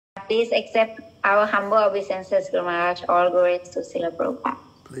Please accept our humble obeisances, Guru Maharaj. All glories to Srila Prabhupada.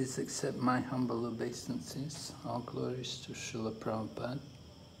 Please accept my humble obeisances. All glories to Srila Prabhupada.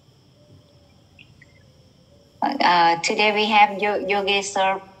 Today we have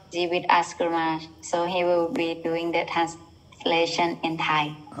Yogeshwar Ji with us, Guru Maharaj. So he will be doing the translation in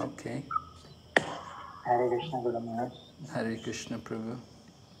Thai. Okay. Hare Krishna, Guru Maharaj. Hare Krishna, Prabhu.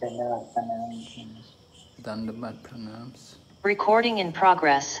 Dandavat pranams. Recording in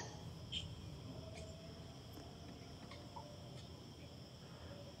progress.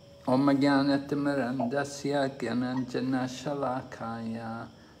 Om Jnanatimmirandasya Gyananjana Shalakaya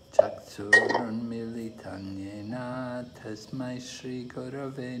Chaksurun Militanyena Tasmai Shri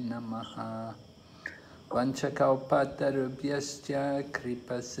Gurave Namaha Vanchakalpatarubhyascha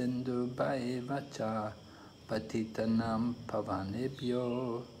Kripa Sindhu Bhaivacha Patitanam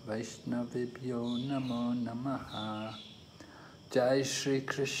Pavanebhyo Vaishnavibhyo Namo Namaha Jai Shri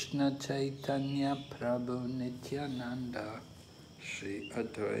Krishna Chaitanya Prabhu Nityananda Shri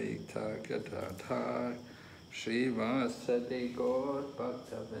Advaita Gadadhar Shri Vasadi Gaur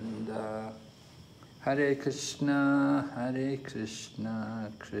Bhaktavinda Hare Krishna,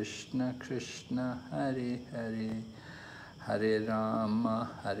 Krishna Krishna, Hare Hare Hare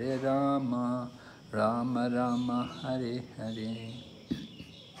Rama, Rama Rama, Hare Hare.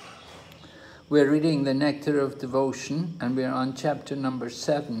 We're reading the Nectar of Devotion and we're on chapter number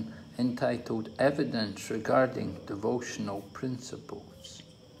 7 entitled Evidence Regarding Devotional Principles.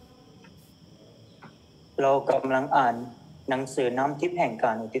 เรากำลังอ่านหนังสือน้ำทิพย์แห่งก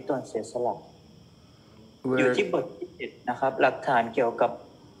ารอุทิศตนเสียสละอยู่ที่บทที่7นะครับหลักฐานเกี่ยวกับ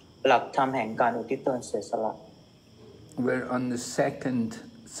หลักธรรมแห่งการอุทิศตนเสียสละ We're on the second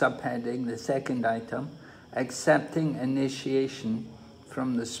subheading, the second item, accepting initiation from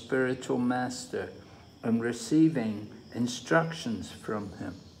the spiritual master and receiving instructions from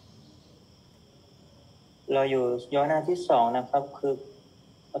him. เราอยู่ย่อหน้าที่2นะครับคือ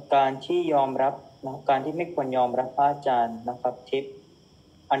การที่ยอมรับนะการที่ไม่ควรยอมรับพระอาจารย์นะครับทิพย์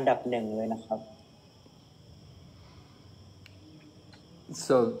อันดับ1เลยนะครับ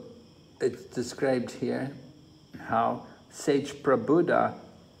So it's described here how Sage Prabhupada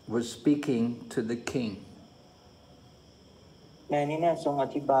was speaking to the king. ในนี้เนี่ยทรงอ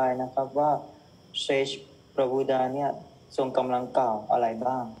ธิบายนะครับว่าเซจพระบูดาเนี่ยทรงกำลังกล่าวอะไร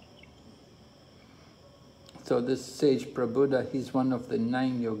บ้าง So this Sage Prabhupada, he's one of the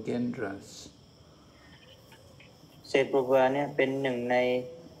 9 Yogendras. เซจพระบูดาเนี่ยเป็นหนึ่งใน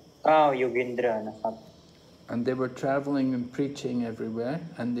9โยกินดรานะครับ And they were traveling and preaching everywhere,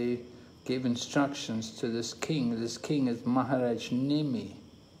 and they gave instructions to this king. This king is Maharaj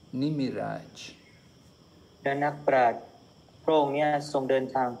Nimiraj. และนักปราชญ์พระองค์เนี่ยทรงเดิน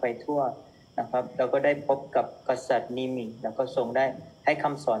ทางไปทั่วนะครับแล้วก็ได้พบกับกษัตริย์นิมิแล้วก็ทรงได้ให้ค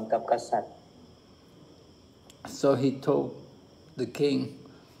ำสอนกับกษัตริย์ So he told the king,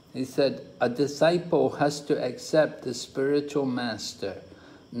 he said, a disciple has to accept the spiritual master,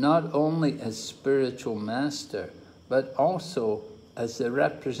 not only as spiritual master, but also as the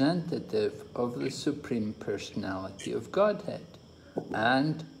representative of the Supreme Personality of Godhead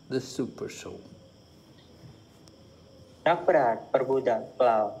and the Super Soul. นักปราชญ์ประบูดาก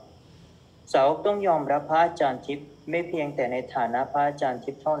ล่าวสาวกต้องยอมรับพระอาจารย์ทิพย์ไม่เพียงแต่ในฐานะพระอาจารย์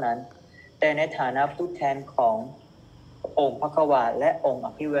ทิพย์เท่านั้นแต่ในฐานะผู้แทนขององค์พระควาและองค์อ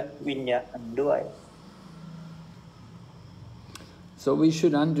ภิวิญญาณด้วย So we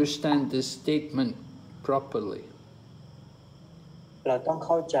should understand this statement properly. เราต้องเ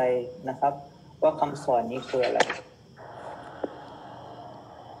ข้าใจนะครับว่าคำสอนนี้คืออะไร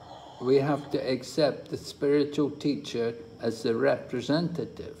We have to accept the spiritual teacher as the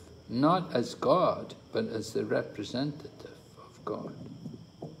representative, not as God, but as the representative of God.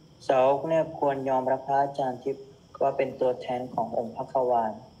 สาวกเนี่ยควรยอมรับพระอาจารย์ทิพย์ว่าเป็นตัวแทนขององค์พระควา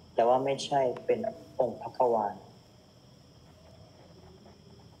แต่ว่าไม่ใช่เป็นองค์พระควา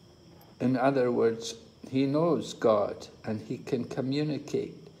In other words, he knows God and he can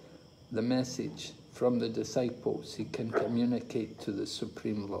communicate the message from the disciples. He can communicate to the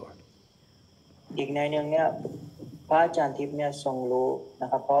Supreme Lord. อีกในหนึ่งเนี่ยพระอาจารย์ทิพย์เนี่ยทรงรู้นะ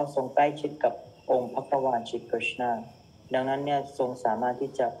ครับเพราะทรงใกล้ชิดกับองค์พระควาชิกฤษณาดังนั้นเนี่ยทรงสามารถ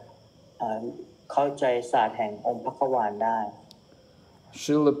ที่จะเข้าใจศาสตร์แห่งองค์พระควาได้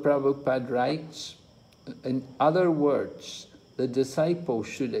Srila Prabhupada writes, in other words, the disciple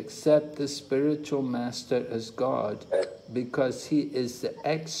should accept the spiritual master as God because he is the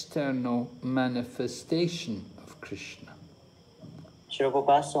external manifestation of Krishna. ชรบุพ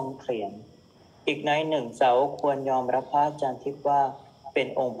ทรงเขียนอีกในหนึ่งสาวกควรยอมรับพระอาจารย์ทิพย์ว่าเป็น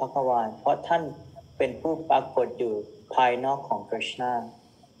องค์พระควาเพราะท่านเป็นผู้ปรากฏอยู่ภายนอกของกฤษณา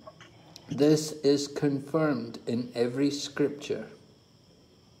This is confirmed in every scripture.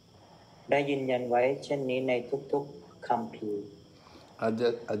 ได้ยืนยันไว้เช่นนี้ในทุกๆคัมภีร์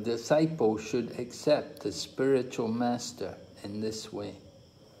A disciple should accept the spiritual master in this way.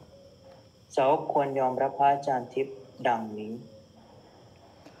 สาวกควรยอมรับพระอาจารย์ทิพย์ดังนี้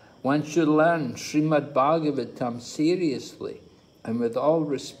One should learn Srimad Bhagavatam seriously and with all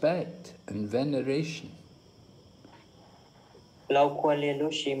respect and veneration. เราควรเรียน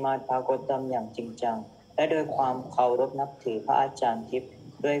รู้ชีมาภากตมอย่างจริงจังและโดยความเคารพนับถือพระอาจารย์ทิพย์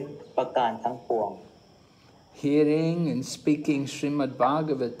ด้วยประการทั้งปวง Hearing and speaking Srimad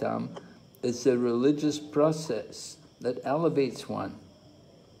Bhagavatam is a religious process that elevates one.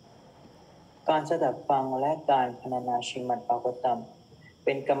 การสดับฟังและการพรรณนาชีมาภากตมเ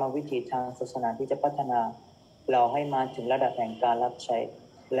ป็นกรรมวิธีทางศาสนาที่จะพัฒนาเราให้มาถึงระดับแห่งการรับใช้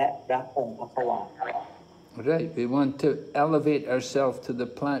และรักองค์พระขวา Right, we want to elevate ourselves to the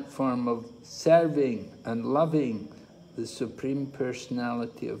platform of serving and loving the Supreme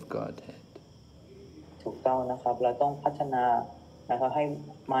Personality of Godhead. ถูกต้องนะครับเราต้องพัฒนานะครับให้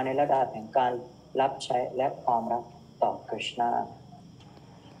มาในระดับแห่งการรับใช้และความรักต่อคริสต์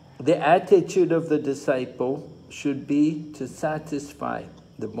The attitude of the disciple should be to satisfy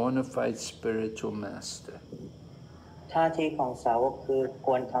the bona fide spiritual master. ท่าทีของสาวกคือค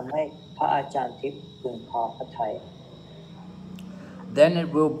วรทำให้พระอาจารย์ทิพย์พึงพอพระทัย Then it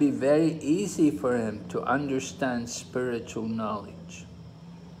will be very easy for him to understand spiritual knowledge.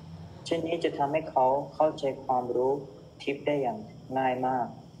 เช่นนี้จะทำให้เขาเข้าใจความรู้ทิพย์ได้อย่างง่ายมาก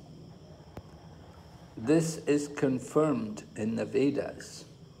This is confirmed in the Vedas.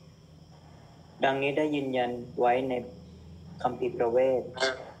 ดังนี้ได้ยืนยันไว้ในคัมภีร์พระเวท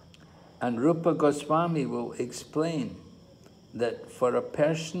And Rupa Goswami will explain that for a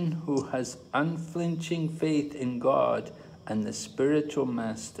person who has unflinching faith in God and the spiritual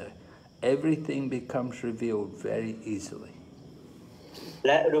master, everything becomes revealed very easily. แ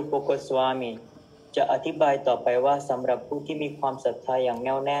ละรูปโกสวามีจะอธิบายต่อไปว่าสำหรับผู้ที่มีความศรัทธาอย่างแ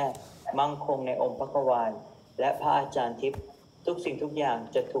น่วแน่มั่งคงในองค์พระกวาลและพระอาจารย์ทิพย์ทุกสิ่งทุกอย่าง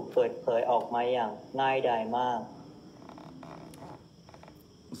จะถูกเปิดเผยออกมาอย่างง่ายดายมาก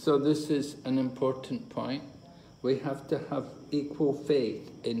So this is an important point. We have to have equal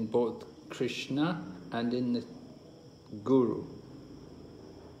faith in both Krishna and in the Guru.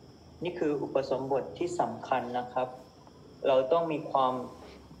 นี่คืออุปสมบทที่สำคัญนะครับเราต้องมีความ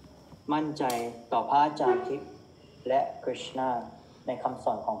มั่นใจต่อพระอาจารย์ทิพย์และคริชนาในคำส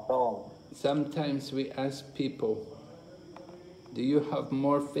อนของพระองค์ Sometimes we ask people, do you have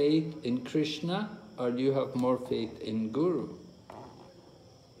more faith in Krishna or do you have more faith in Guru?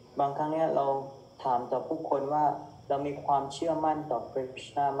 บางครั้งเนี่ยเราถามต่อผู้คนว่าเรามีความเชื่อมั่นต่อคริช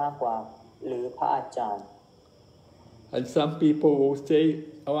นามากกว่าหรือพระอาจารย์ And some people will say,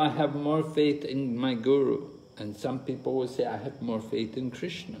 oh, I have more faith in my Guru. And some people will say, I have more faith in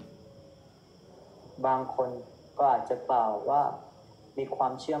Krishna. บางคนก็อาจจะกล่าวว่ามีควา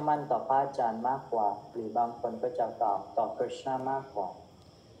มเชื่อมั่นต่อพระอาจารย์มากกว่าหรือบางคนก็จะกล่าวต่อคริชนามากกว่า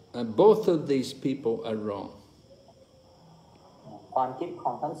And both of these people are wrong. ความคิดข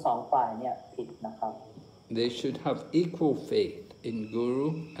องทั้งสองฝ่ายเนี่ยผิดนะครับ They should have equal faith in Guru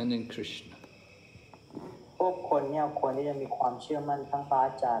and in Krishna. พวกคนเนี่ยควรที่จะมีความเชื่อมั่นทั้งพระอ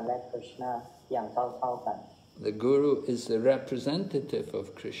าจารย์และคริชนาอย่างเท่ากัน The Guru is the representative of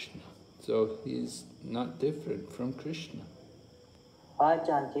Krishna, so he's not different from Krishna. พระอาจ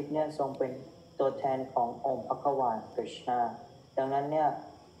ารย์ทิพย์เนี่ยทรงเป็นตัวแทนขององค์พระกวาลคริชนาดังนั้นเนี่ย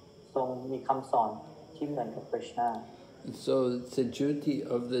ทรงมีคำสอนที่เหมือนกับคริชนา So it's a duty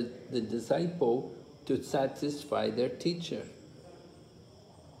of the disciple to satisfy their teacher.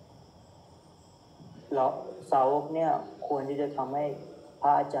 แล้วสาวกเนี่ยควรที่จะทำให้พร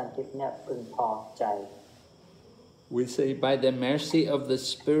ะอาจารย์ทิพย์เนี่ยพึงพอใจ We say by the mercy of the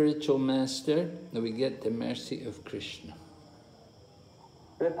spiritual master, we get the mercy of Krishna.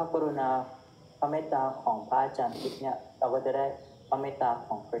 ด้วยพระกรุณาพระเมตตาของพระอาจารย์ทิพย์เนี่ยเราก็จะได้พระเมตตาข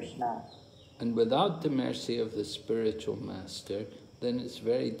องคริชนา And without the mercy of the spiritual master, then it's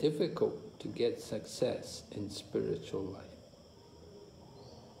very difficult to get success in spiritual life.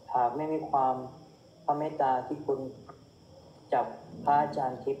 หากไม่มีความพระเมตตาที่คุณจากพระอาจา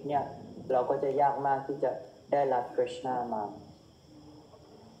รย์ทิพย์เนี่ยเราก็จะยากมากที่จะได้รับคริชนามา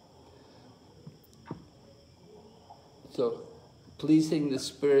So, pleasing the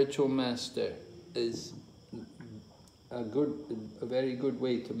spiritual master is a very good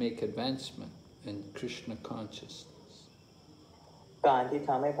way to make advancement in Krishna consciousness. การที่ท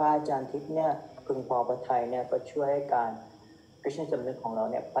ำให้พระอาจารย์ทิพย์เนี่ยพึงพอพระทัยเนี่ยก็ช่วยให้การคริชนาสำนึกของเรา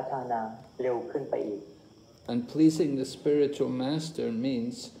เนี่ยพัฒนาเร็วขึ้นไปอีก And pleasing the spiritual master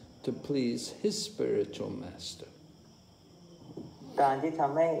means to please his spiritual master. การที่ท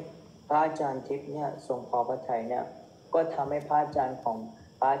ำให้พระอาจารย์ทิพย์เนี่ยทรงพอพระทัยเนี่ยก็ทำให้พระอาจารย์ของ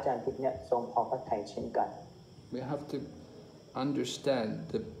พระอาจารย์ทิพย์เนี่ยทรงพอพระทัยเช่นกัน We have to understand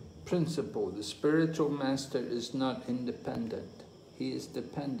the principle. The spiritual master is not independent. He is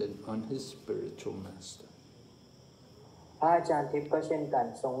dependent on his spiritual master. พระอาจารย์ทิพย์ก็เช่นกัน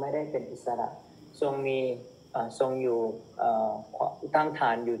ทรงไม่ได้เป็นอิสระทรงมีทรงอยู่ตั้งฐ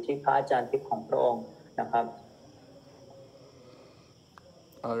านอยู่ที่พระอาจารย์ทิพย์ของพระองค์นะครับ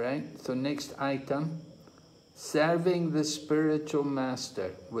All right, so next item, serving the spiritual master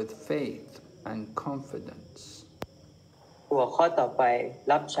with faith and confidence. หัวข้อต่อไป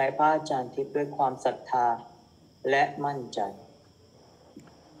รับใช้พระอาจารย์ทิพย์ด้วยความศรัทธาและมั่นใจ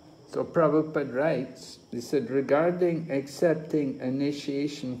So Prabhupada writes, he said, regarding accepting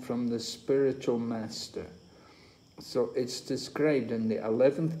initiation from the spiritual master. So it's described in the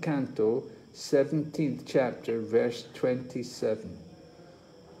 11th canto, 17th chapter, verse 27.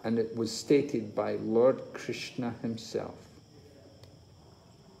 And it was stated by Lord Krishna himself.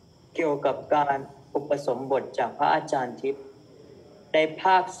 เกี่ยวกับการอุปสมบทจากพระอาจารย์ทิพย์ในภ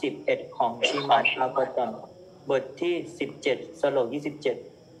าค 11 ของชีมาดภากตมบทที่ 17 สโลก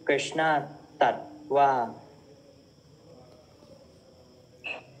 27 กฤษณาตรัสว่า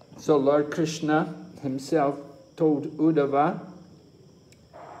So Lord Krishna himself told Uddhava,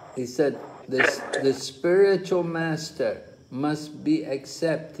 he said, the spiritual master must be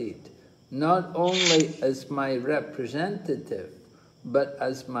accepted not only as my representative, but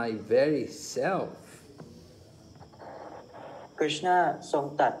as my very self. กฤษณาทรง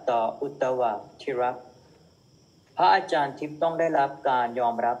ตรัสต่ออุตตวะที่รักพระอาจารย์ทิพย์ต้องได้รับการยอ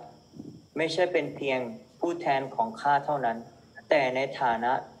มรับไม่ใช่เป็นเพียงผู้แทนของข้าเท่านั้นแต่ในฐาน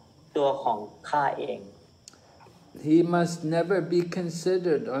ะตัวของข้าเอง He must never be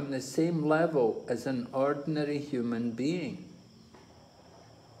considered on the same level as an ordinary human being.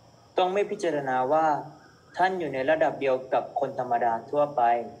 ต้องไม่พิจารณาว่าท่านอยู่ในระดับเดียวกับคนธรรมดาทั่วไป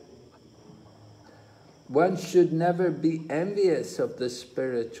One should never be envious of the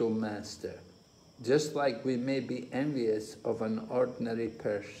spiritual master, just like we may be envious of an ordinary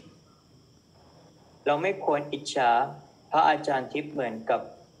person. เราไม่ควรอิจฉาพระอาจารย์ทิพย์เหมือนกับ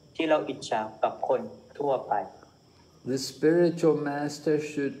ที่เราอิจฉากับคนทั่วไป The spiritual master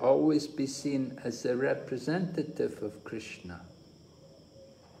should always be seen as a representative of Krishna.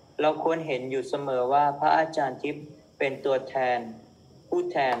 เราควรเห็นอยู่เสมอว่าพระอาจารย์ทิพย์เป็นตัวแทนผู้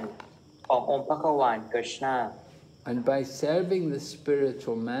แทนขององค์พระควานกฤษณา And by serving the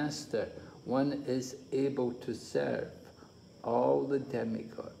spiritual master, one is able to serve all the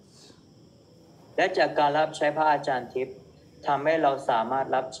demigods. และจากการรับใช้พระอาจารย์ทิพย์ทำให้เราสามารถ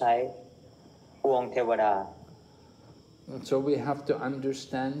รับใช้ปวงเทวดา And so we have to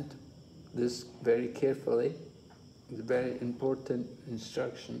understand this very carefully. It's very important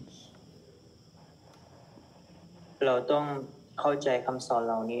instructions. เราต้องเข้าใจคำสอนเ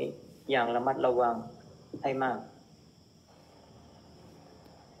หล่านี้อย่างระมัดระวังให้มาก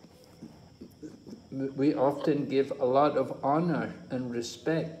We often give a lot of honor and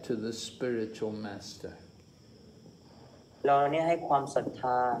respect to the spiritual master. เราเนี่ยให้ความศรัทธ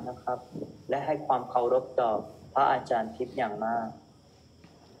านะครับและให้ความเคารพต่อพระอาจารย์ทิพย์อย่างมาก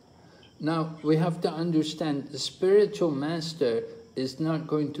Now we have to understand the spiritual master is not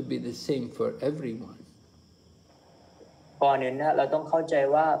going to be the same for everyone. ก่อนอื่นนะเราต้องเข้าใจ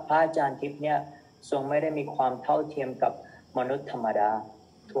ว่าพระอาจารย์ทิพย์เนี่ยทรงไม่ได้มีความเท่าเทียมกับมนุษย์ธรรมดา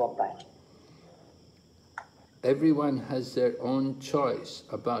ทั่วไป Everyone has their own choice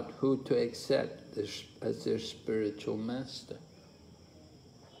about who to accept as their spiritual master.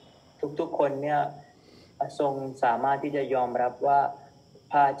 ทุกๆคนเนี่ยทรงสามารถที่จะยอมรับว่า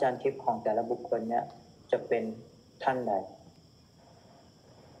พระอาจารย์ทิพย์ของแต่ละบุคคลเนี่ยจะเป็นท่านใด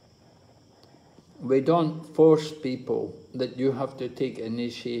We don't force people that you have to take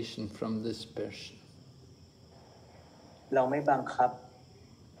initiation from this person. เราไม่บังคับ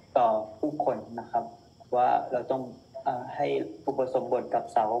ต่อผู้คนนะครับว่าเราต้องให้อุปสมบทกับ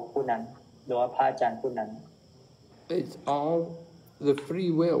สาวกผู้นั้นหรือว่าพระอาจารย์ผู้นั้น It's all the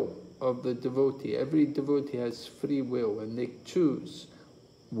free will of the devotee. Every devotee has free will and they choose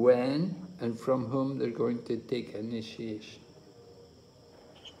when and from whom they're going to take initiation.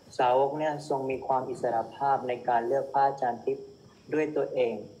 สาวกเนี่ยทรงมีความอิสรภาพในการเลือกพระอาจารย์ทิพย์ด้วยตัวเอ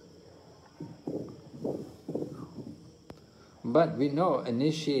ง But we know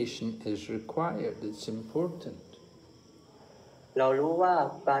initiation is required. It's important. เรารู้ว่า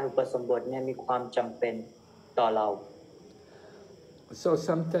การอุปสมบทเนี่ยมีความจำเป็นต่อเรา So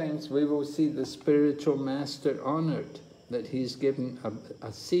sometimes we will see the spiritual master honored that he's given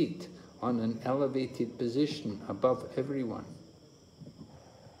a seat on an elevated position above everyone.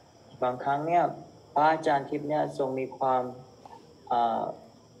 บางครั้งเนี่ยพระอาจารย์ทิพย์เนี่ยทรงมีความ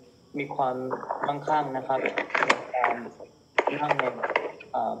มั่งคั่งนะครับในการ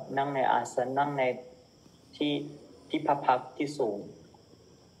นั่งในอาสนะนั่งในที่พักที่สูง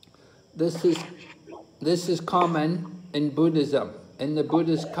This is common in Buddhism. In the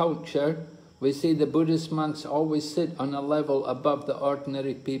Buddhist culture, we see the Buddhist monks always sit on a level above the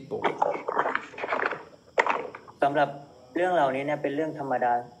ordinary people. สำหรับเรื่องเหล่านี้เนี่ยเป็นเรื่องธรรมด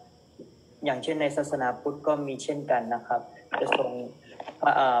าอย่างเช่นในศาสนาพุทธก็มีเช่นกันนะครับจะทรง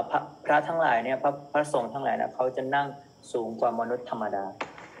พระทั้งหลายเนี่ยพระสงฆ์ทั้งหลายนะเขาจะนั่งสูงกว่ามนุษย์ธรรมดา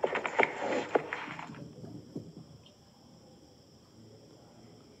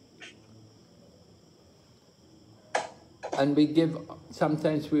And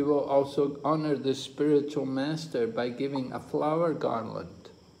sometimes we will also honor the spiritual master by giving a flower garland.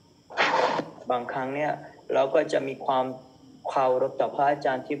 บางครั้งเนี่ยเราก็จะมีความเคารพต่อพระอาจ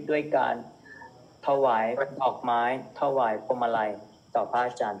ารย์ทิพย์ด้วยการถวายดอกไม้ถวายพวงมาลัยต่อพระอ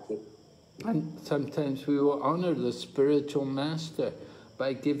าจารย์ทิพย์ And sometimes we will honor the spiritual master by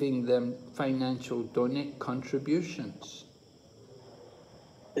giving them financial contributions.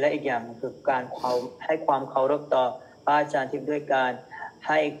 และอีกอย่างคือการให้ความเคารพต่อพระอาจารย์ทิพย์ด้วยการใ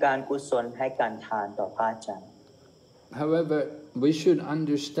ห้การกุศลให้การทานต่อพระอาจารย์ However, we should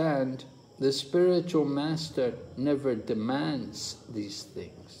understand the spiritual master never demands these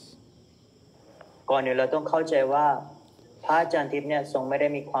things. ก่อนอื่นเราต้องเข้าใจว่าพระอาจารย์ทิพย์เนี่ยทรงไม่ได้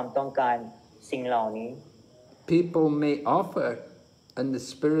มีความต้องการสิ่งเหล่านี้ People may offer and the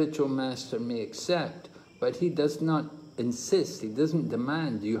spiritual master may accept, but he does not insist, he doesn't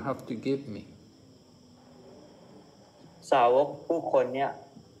demand, you have to give me. สาวกผู้คนเนี่ย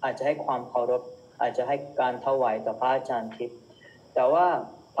อาจจะให้ความเคารพอาจจะให้การถวายต่อพระอาจารย์ทิพย์แต่ว่า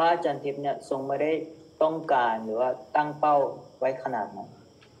พระอาจารย์ทิพย์เนี่ยทรงไม่ได้ต้องการหรือว่าตั้งเป้าไว้ขนาดนั้น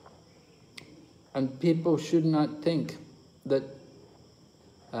And people should not think that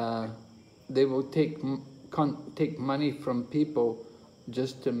they will take money from people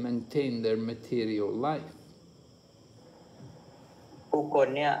just to maintain their material life. ผู้คน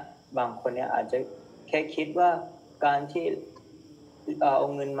เนี่ยบางคนเนี่ยอาจจะแค่คิดว่าการที่เอา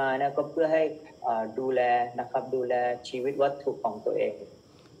เงินมาเนี่ยก็เพื่อให้ดูแลนะครับดูแลชีวิตวัตถุของตัวเอง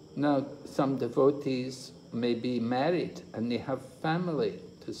Now some devotees may be married and they have family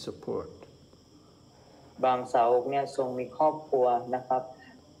to support. บางสาวกเนี่ยทรงมีครอบครัวนะครับ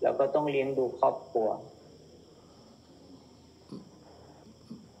แล้วก็ต้องเลี้ยงดูครอบครัว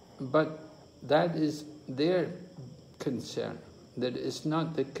But that is their concern. That is not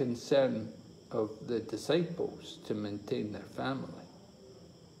the concern of the disciples to maintain their family.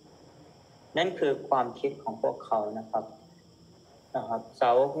 นั่นคือความคิดของพวกเขานะครับส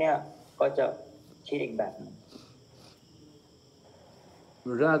าวกเนี่ยก็จะคิดอีกแบบนึง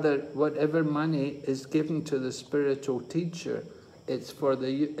Rather, whatever money is given to the spiritual teacher, it's for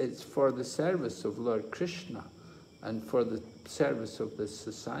the service of Lord Krishna and for the service of the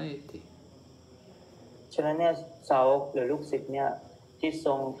society. ฉะนั้นเนี่ยสาวกหรือลูกศิษย์เนี่ยที่ท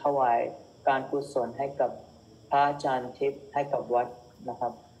รงถวายการกุศลให้กับพระอาจารย์ทิพย์ให้กับวัดนะครั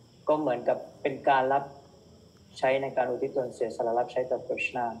บก็เหมือนกับเป็นการรับใช้ในการอุทิศตนเสียสละรับใช้ต่อพระคริส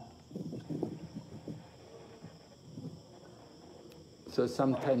ต์ So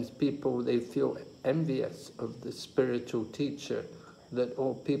sometimes people, they feel envious of the spiritual teacher that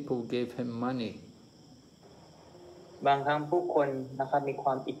all people gave him money. บางครั้งผู้คนนะครับมีคว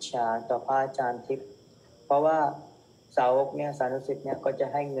ามอิจฉาต่อพระอาจารย์ทิพย์เพราะว่าสาวกเนี่ยสานุศิษย์เนี่ยก็จะ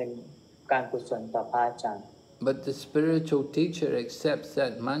ให้เงินการกุศลต่อพระอาจารย์ But the spiritual teacher accepts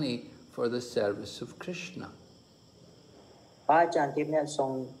that money for the service of Krishna. พระอาจารย์ทิพย์เนี่ยทรง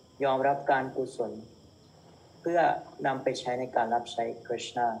ยอมรับการกุศลเพื่อนำไปใช้ในการรับใช้คริส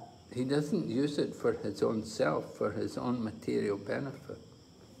ต์ He doesn't use it for his own self, for his own material benefit.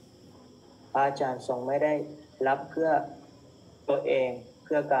 พระอาจารย์ทรงไม่ได้รับเพื่อตัวเองเ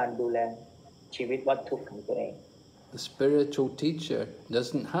พื่อการดูแลชีวิตวัตถุของตัวเอง The spiritual teacher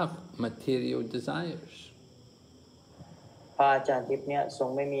doesn't have material desires. พระอาจารย์ทิพย์เนี่ยทรง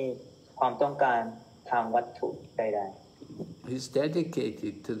ไม่มีความต้องการทางวัตถุใดๆ He's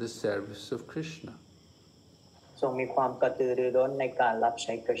dedicated to the service of Krishna. ทรงมีความกระตือรือร้นในการรับใ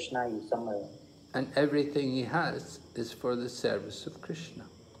ช้คริสต์อยู่เสมอ And everything he has is for the service of Krishna.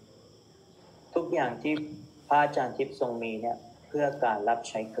 ทุกอย่างที่พระอาจารย์ทิพย์ทรงมีเนี่ยเพื่อการรับ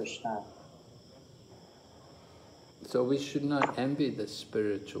ใช้คริสต์ So we should not envy the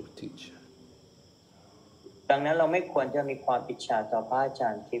spiritual teacher. ดังนั้นเราไม่ควรจะมีความอิจฉาต่อพระอาจา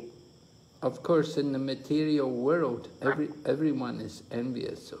รย์ทิพย์ Of course, in the material world, everyone is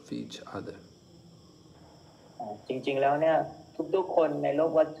envious of each other. จริงๆแล้วเนี่ยทุกๆคนในโล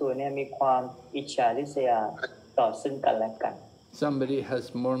กวัตถุเนี่ยมีความอิจฉาริษยาต่อซึ่งกันและกัน Somebody has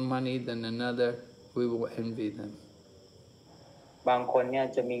more money than another, we will envy them. บางคนเนี่ย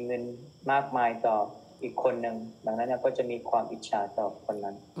จะมีเงินมากมายต่ออีกคนหนึ่งดังนั้นเนี่ยก็จะมีความอิจฉาต่อคน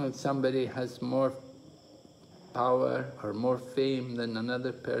นั้น If somebody has more power or more fame than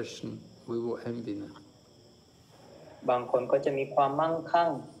another person, we will envy them. บางคนก็จะมีความมั่งคั่ง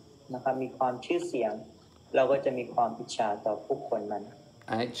นะครับมีความชื่อเสียงเราก็จะมีความอิจฉาต่อผู้คนนั้น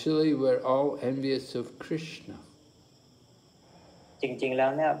Actually, we're all envious of Krishna. จริงๆแล้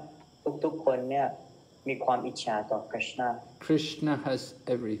วเนี่ยทุกๆคนเนี่ยมีความอิจฉาต่อคริชนา Krishna has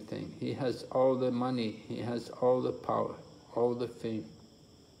everything. He has all the money, he has all the power, all the fame.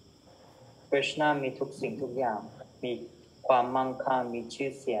 คริชนามีทุกสิ่งทุกอย่างมีความมั่งคั่งมีชื่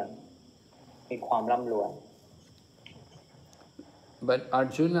อเสียงมีความร่ำรวย But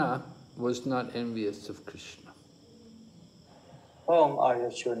Arjuna was not envious of Krishna. พระองค์อร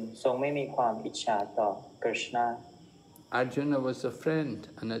ชุนทรงไม่มีความอิจฉาต่อคริชนา Arjuna was a friend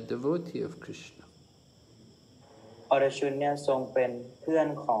and a devotee of Krishna. อรชุนเนี่ยทรงเป็นเพื่อน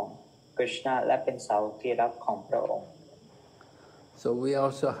ของคริชนาและเป็นสาวกที่รักของพระองค์ So we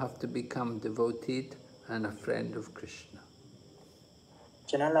also have to become devoted and a friend of Krishna.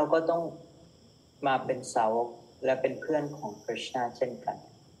 ฉะนั้นเราก็ต้องมาเป็นสาวกและเป็นเพื่อนของคริชนาเช่นกัน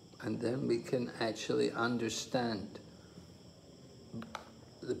And then we can actually understand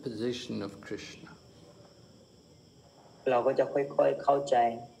the position of Krishna. เราก็จะค่อยๆเข้าใจ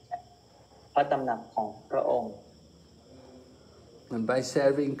พระตำหนักของพระองค์ And by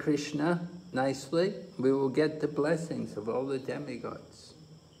serving Krishna nicely, we will get the blessings of all the demigods.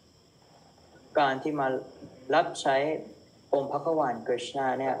 การที่มารับใช้องค์พระกวานคริชนา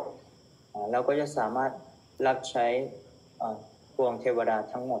เนี่ยเราก็จะสามารถรับใช้ปวงเทวดา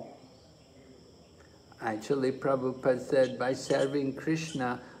ทั้งหมด Actually, Prabhupada said, by serving Krishna,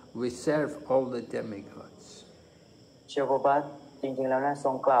 we serve all the demigods. เชลโกบัสจริงๆแล้วนะท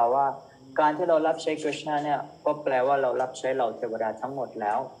รงกล่าวว่าการที่เรารับใช้คริชนาเนี่ยก็แปลว่าเรารับใช้เหล่าเทวดาทั้งหมดแ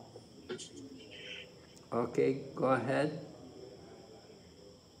ล้ว Okay, go ahead.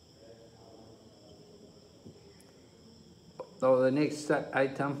 So the next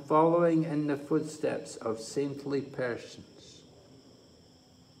item, following in the footsteps of saintly persons.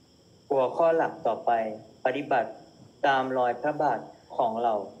 หัวข้อหลักต่อไปปฏิบัติตามรอยพระบาทของเร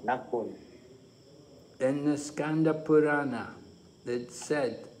านักบุญ In the Skanda Purana, it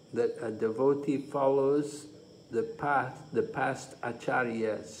said that a devotee follows the past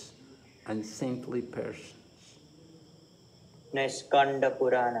acharyas and saintly persons. ในสกันดปุ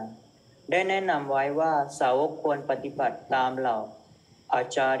ราณได้แนะนำไว้ว่าสาวกควรปฏิบัติตามเหล่าอา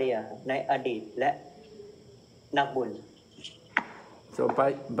จารย์ในอดีตและนักบุญ So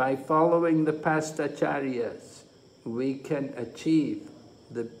by following the past acharyas, we can achieve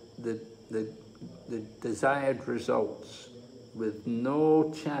the desired results with no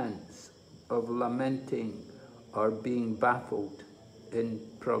chance of lamenting or being baffled in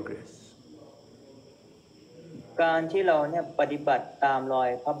progress. การที่เราเนี่ยปฏิบัติตามรอย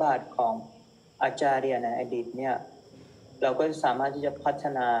พระบาทของอาจารย์ในอดีตเนี่ยเราก็สามารถที่จะพัฒ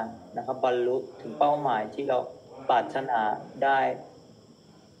นานะครับบรรลุถึงเป้าหมายที่เราปรารถนาได้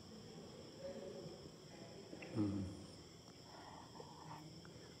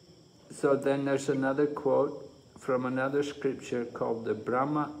So then there's another quote from another scripture called the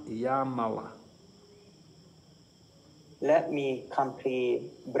Brahma Yamala. และมีคัมภีร์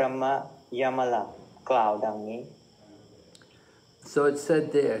บรมยามลากล่าวดังนี้ So it said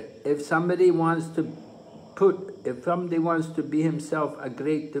there, if somebody wants to be himself a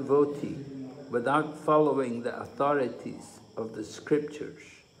great devotee without following the authorities of the scriptures,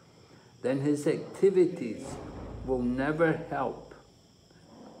 then his activities will never help.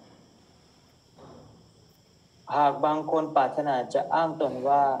 หากบางคนปรารถนาจะอ้างตน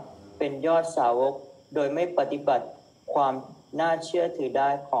ว่าเป็นยอดสาวกโดยไม่ปฏิบัติความน่าเชื่อถือได้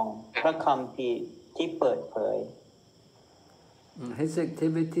ของพระคัมภีร์ที่เปิดเผย His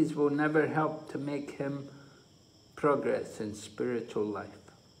activities will never help to make him progress in spiritual life.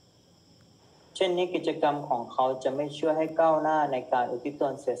 เช่นนี้กิจกรรมของเขาจะไม่ช่วยให้ก้าวหน้าในการอุทิศต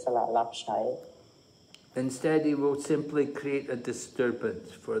นเสียสละรับใช้ Instead, he will simply create a disturbance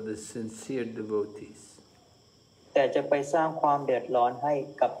for the sincere devotees. แต่จะไปสร้างความเดือดร้อนให้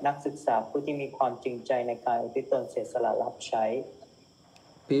กับนักศึกษาผู้ที่มีความจริงใจในการอุทิศตนเสียสละรับใช้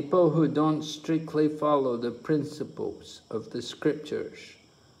People who don't strictly follow the principles of the scriptures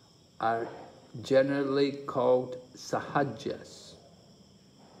are generally called sahajas.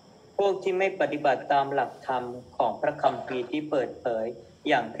 วกที่ไม่ปฏิบัติตามหลักธรรมของพระคัมภีร์ที่เปิดเผย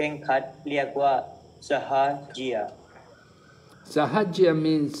อย่างเคร่งครัดเรียกว่าสหเจีย Sahajya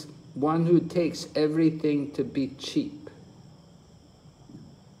means one who takes everything to be cheap.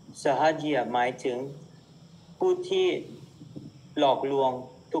 สหเจียหมายถึงผู้ที่หลอกลวง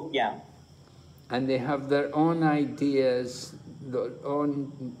ทุกอย่าง And they have their own ideas, their own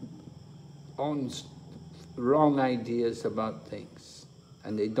wrong ideas about things.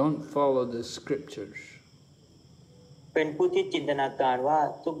 And they don't follow the scriptures. เป็นผู้ที่จินตนาการว่า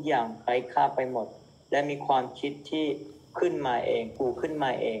ทุกอย่างไร้ค่าไปหมดและมีความคิดที่ขึ้นมาเองกูขึ้นม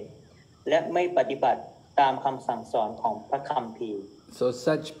าเองและไม่ปฏิบัติตามคำสั่งสอนของพระคัมภีร์ So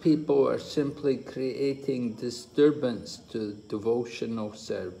such people are simply creating disturbance to devotional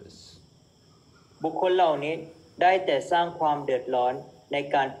service. บุคคลเหล่านี้ได้แต่สร้างความเดือดร้อนใน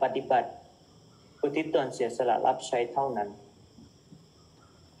การปฏิบัติอุทิศตนเสียสละรับใช้เท่านั้น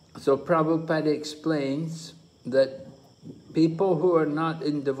So Prabhupada explains that people who are not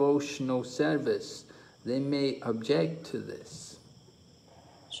in devotional service, they may object to this.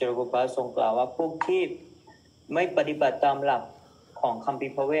 เชลกุปาทรงกล่าวว่าพวกที่ไม่ปฏิบัติตามหลักของคัมภี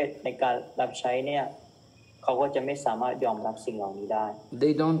ร์พระเวทในการรับใช้เนี่ยเขาก็จะไม่สามารถยอมรับสิ่งเหล่านี้ได้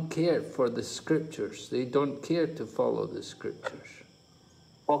They don't care for the scriptures. They don't care to follow the scriptures.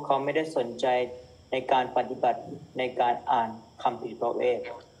 พวกเขาไม่ได้สนใจในการปฏิบัติในการอ่านคัมภีร์พระเวท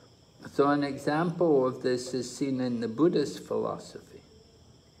So an example of this is seen in the Buddhist philosophy.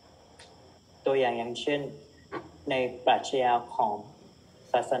 ตัวอย่างเช่นในปรัชญาของ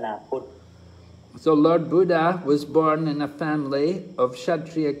ศาสนาพุทธ So Lord Buddha was born in a family of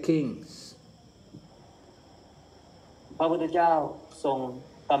Kshatriya kings. พระพุทธเจ้าทรง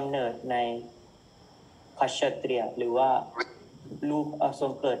กำเนิดในคัชเตรียหรือว่าลูกทร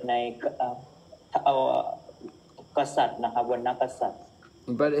งเกิดในกษัตริย์นะครับวรรณกษัตริย์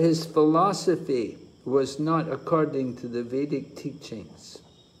But his philosophy was not according to the Vedic teachings,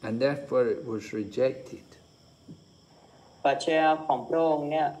 and therefore it was rejected. ปรัชญาของพระองค์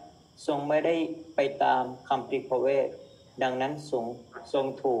เนี่ยทรงไม่ได้ไปตามคัมภีร์พระเวทดังนั้นทรง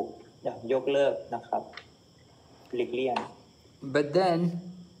ถูกยกเลิกนะครับหลีกเลี่ยง But then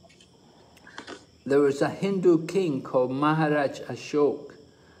there was a Hindu king called Maharaj Ashok,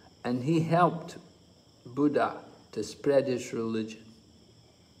 and he helped Buddha to spread his religion.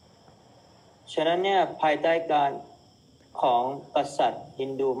 ฉะนั้นเนี่ยภายใต้การของกษัตริย์ฮิ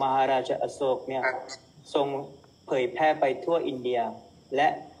นดูมหาราชอโศกเนี่ยทรงเผยแพร่ไปทั่วอินเดียและ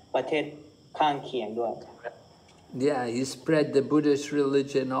ประเทศข้างเคียงด้วย Yeah, he spread the Buddhist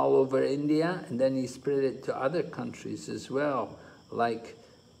religion all over India, and then he spread it to other countries as well, like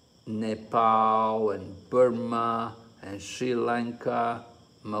Nepal and Burma and Sri Lanka,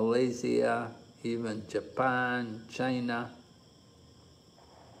 Malaysia, even Japan, China.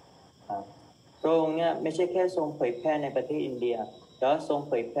 พระองค์เนี่ยไม่ใช่แค่ทรงเผยแพร่ในประเทศอินเดียแต่ว่าทรง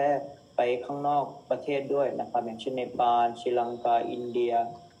เผยแพร่ไปข้างนอกประเทศด้วยนะครับอย่างเช่นเนปาลศรีลังกาอินเดีย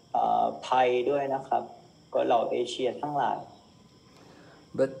ไทยด้วยนะครับก็เหล่าเอเชียทั้งหลาย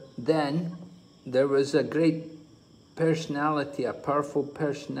But then there was a great personality, a powerful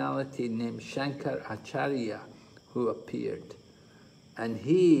personality named Shankar Acharya who appeared, and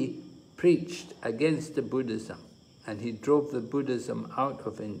he preached against the Buddhism, and he drove the Buddhism out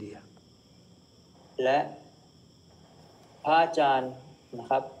of India. และพระอาจารย์นะ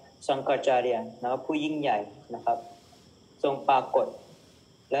ครับสังฆาจารย์นะครับผู้ยิ่งใหญ่นะครับทรงปรากฏ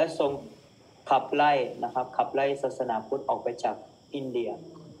และทรงขับไล่นะครับขับไล่ศาสนาพุทธออกไปจากอินเดีย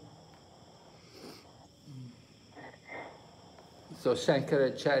So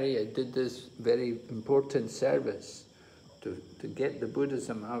Shankaracharya did this very important service to get the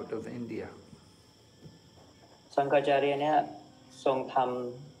Buddhism out of India. สังฆาจารย์เนี่ยทรงท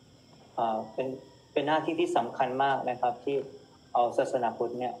ำเป็นหน้าที่ที่สำคัญมากนะครับที่เอาศาสนาพุท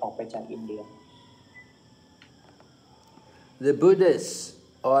ธเนี่ยออกไปจากอินเดีย The Buddhists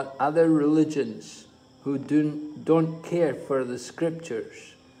or other religions who don't care for the scriptures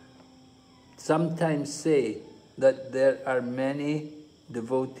sometimes say that there are many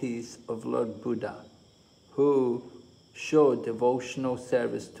devotees of Lord Buddha who show devotional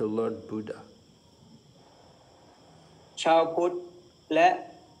service to Lord Buddha. ชาวพุทธและ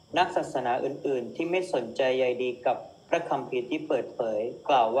นักศาสนาอื่นๆที่ไม่สนใจใยดีกับพระคัมภีร์ที่เปิดเผย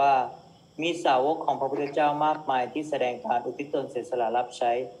กล่าวว่ามีสาวกของพระพุทธเจ้ามากมายที่แสดงการอุทิศตนเสียสละรับใ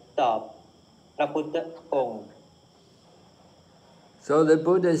ช้ต่อพระพุทธองค์ So the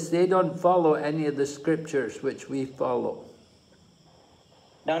Buddhists, they don't follow any of the scriptures which we follow.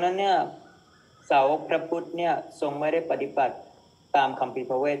 ดังนั้นเนี่ยสาวกพระพุทธเนี่ยทรงไม่ได้ปฏิบัติตามคัมภีร์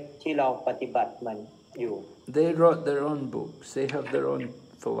พระเวทที่เราปฏิบัติเหมือนอยู่ They wrote their own books. They have their own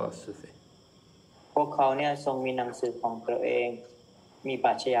philosophy. พวกเขาเนี่ยทรงมีหนังสือของตัวเองมีป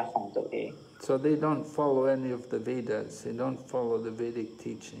รัชญาของตัวเอง So they don't follow any of the Vedas. They don't follow the Vedic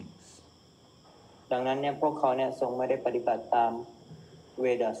teachings. ดังนั้นเนี่ยพวกเขาเนี่ยทรงไม่ได้ปฏิบัติตามเว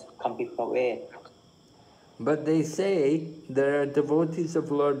ดาคัมภีร์พระเวท But they say there are devotees of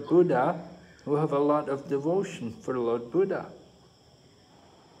Lord Buddha who have a lot of devotion for Lord Buddha.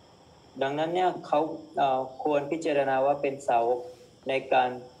 ดังนั้นเนี่ยเขาควรพิจารณาว่าเป็นสาวกในการ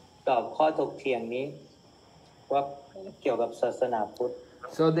ตอบข้อถกเถียงนี้ว่าเกี่ยวกับศาสนาพุทธ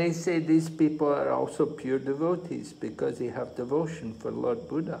So they say these people are also pure devotees because they have devotion for Lord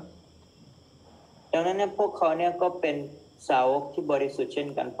Buddha. ดังนั้นเนี่ยพวกเขาเนี่ยก็เป็นสาวกที่บริสุทธิ์เช่น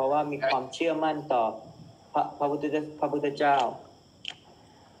กันเพราะว่ามีความเชื่อมั่นต่อพระพุทธเจ้า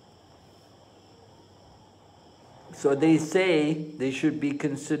So they say they should be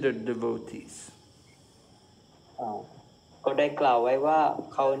considered devotees. ก็ได้กล่าวไว้ว่า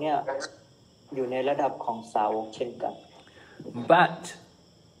เขาเนี่ยอยู่ในระดับของสาวกเช่นกัน But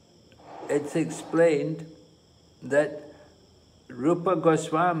it's explained that Rupa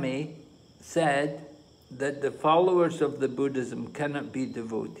Goswami said that the followers of the Buddhism cannot be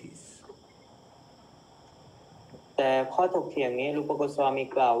devotees. แต่ข้อถกเถียงนี้รูปโกสวามี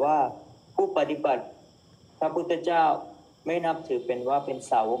กล่าวว่าผู้ปฏิบัติพระพุทธเจ้าไม่นับถือเป็นว่าเป็น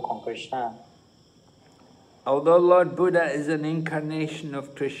สาวกของคริสต์ Although Lord Buddha is an incarnation of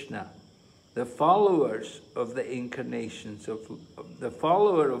Krishna, the followers of the incarnations of the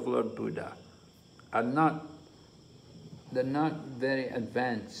follower of Lord Buddha are they're not very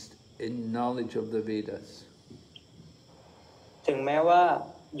advanced in knowledge of the Vedas. ถึงแม้ว่า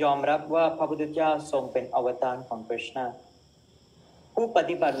ยอมรับว่าพระพุทธเจ้าทรงเป็นอวตารของคริสต์ผู้ป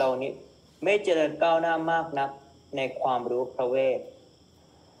ฏิบัติเหล่านี้ไม่เจริญก้าวหน้ามากนักในความรู้พระเวท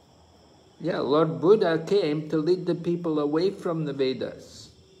Yeah, Lord Buddha came to lead the people away from the Vedas.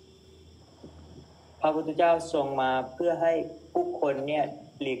 พระพุทธเจ้าทรงมาเพื่อให้ผู้คนเนี่ย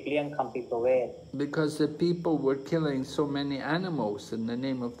หลีกเลี่ยงคัมภีร์พระเวท Because the people were killing so many animals in the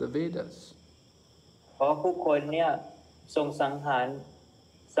name of the Vedas. เพราะผู้คนเนี่ยทรงสังหาร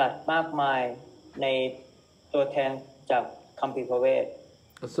สัตว์มากมายในตัวแทนจากคัมภีร์พระเวท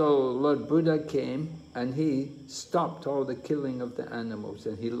So Lord Buddha came and he stopped all the killing of the animals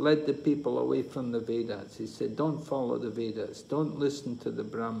and he led the people away from the Vedas. He said, don't follow the Vedas, don't listen to the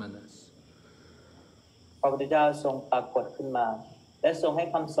Brahmanas. พระพุทธเจ้าทรงปรากฏขึ้นมาและทรงให้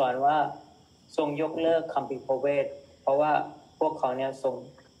คำสอนว่าทรงยกเลิกคัมภีร์พระเวทเพราะว่าพวกเขาเนี่ยทรง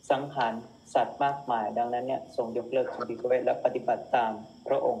สังหารสัตว์มากมายดังนั้นเนี่ยทรงยกเลิกคัมภีร์พระเวทและปฏิบัติตามพ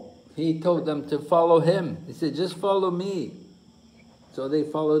ระองค์ He told them to follow him. He said, just follow me. So they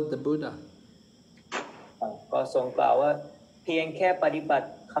followed the Buddha. ก็ทรงกล่าวว่าเพียงแค่ปฏิบัติ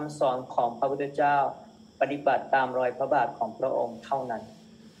คำสอนของพระพุทธเจ้าปฏิบัติตามรอยพระบาทของพระองค์เท่านั้น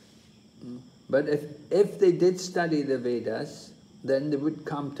But if they did study the Vedas, then they would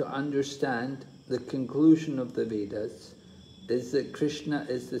come to understand the conclusion of the Vedas is that Krishna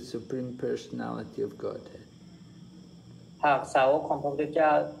is the Supreme Personality of Godhead. หากสาวกของพระพุทธเจ้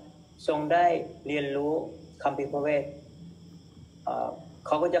าทรงได้เรียนรู้คัมภีร์พระเวทเข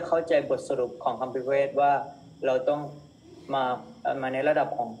าก็จะเข้าใจบทสรุปของคัมภีร์พระเวทว่าเราต้องมาในระดับ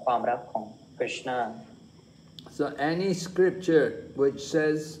ของความรักของคริสต์ So any scripture which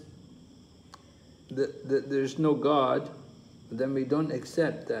says that there's no God, then we don't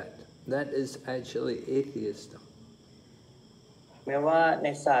accept that. That is actually atheism. ไม่ว่าใน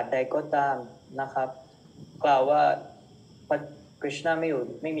ศาสตร์ใดก็ตามนะครับกล่าวว่าพระคริสต์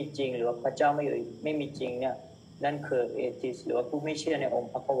ไม่มีจริงหรือว่าพระเจ้าไม่มีจริงเนี่ยนั่นคือเอธิสต์หรือว่าผู้ไม่เชื่อในอง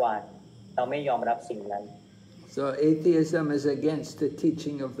ค์พระวานเราไม่ยอมรับสิ่งนั้น So atheism is against the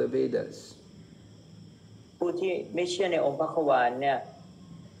teaching of the Vedas. ผู้ที่ไม่เชื่อในองค์พระวานเนี่ย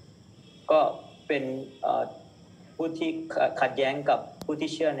ก็เป็นผู้ที่ขัดแย้งกับผู้ที่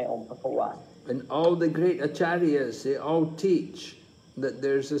เชื่อในองค์พระวาน And all the great acharyas, they all teach that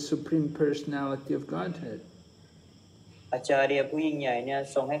there's a supreme personality of Godhead. อาจารย์ผู้ยิ่งใหญ่เนี่ย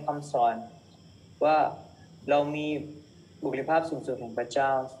ทรงให้คำสอนว่าเรามีบุคลิกภาพสูงสุดของพระเจ้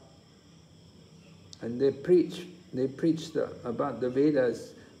า And they preach about the Vedas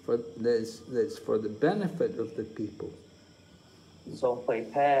that's for the benefit of the people. ทรงเผย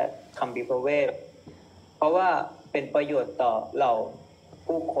แพร่คัมภีร์พระเวทเพราะว่าเป็นประโยชน์ต่อเหล่า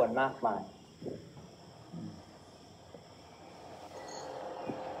ผู้คนมากมาย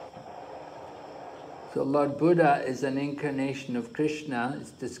So Lord Buddha is an incarnation of Krishna.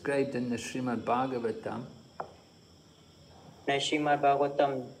 It's described in the Srimad Bhagavatam. ในชรีมัดภากตั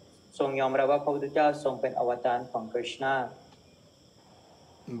มทรงยอมรับว่าพระพุทธเจ้าทรงเป็นอวตารของคริสต์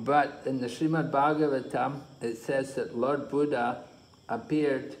But in the Srimad Bhagavatam, it says that Lord Buddha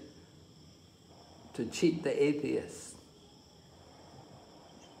appeared to cheat the atheists.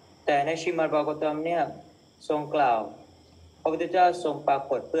 แต่ในชิมัดบากตัมเนี่ยทรงกล่าวพระพุทธเจ้าทรงปรา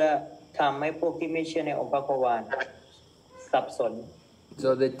กฏเพื่อทำให้พวกที่ไม่เชื่อในองค์พระควานสับสน So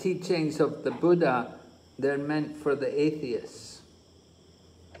the teachings of the Buddha, they're meant for the atheists.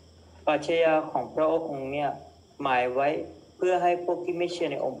 ปรัชญาของพระองค์เนี่ยหมายไว้เพื่อให้พวกที่ไม่เชื่อ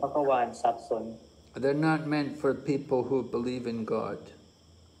ในองค์พระควานสับสน They're not meant for people who believe in God.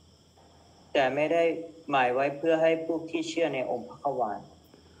 แต่ไม่ได้หมายไว้เพื่อให้พวกที่เชื่อในองค์พระควาน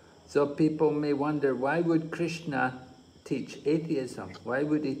So people may wonder, why would Krishna teach atheism? Why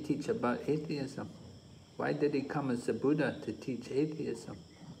would he teach about atheism? Why did he come as a Buddha to teach atheism?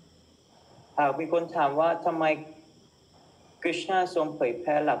 หากมีคนถามว่าทำไมคริชนาทรงเผยแพ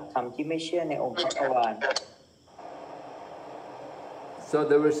ร่หลักธรรมที่ไม่เชื่อในองค์พระควาน So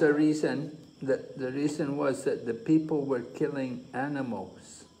there was a reason. The reason was that the people were killing animals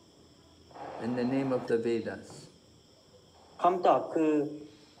in the name of the Vedas. คำตอบคือ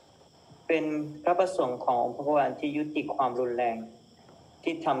เป็นพระประสงค์ขององค์พระควานที่ยุติความรุนแรง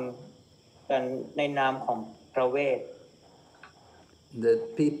ที่ทำกันในนามของพระเวท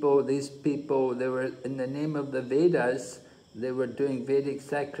These people, they were in the name of the Vedas. They were doing Vedic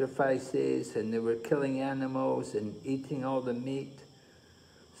sacrifices and they were killing animals and eating all the meat.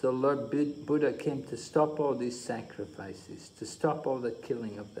 So Lord Buddha came to stop all these sacrifices, to stop all the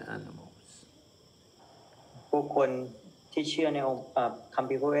killing of the animals. ผู้คนที่เชื่อในองค์คัม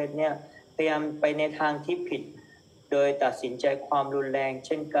ภีร์พระเวทเนี่ยพยายามไปในทางที่ผิดโดยตัดสินใจความรุนแรงเ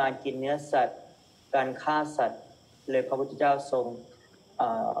ช่นการกินเนื้อสัตว์การฆ่าสัตว์เลยพระพุทธเจ้าทรง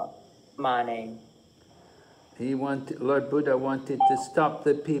มาใน Lord Buddha wanted to stop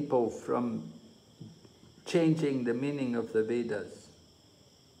the people from changing the meaning of the Vedas.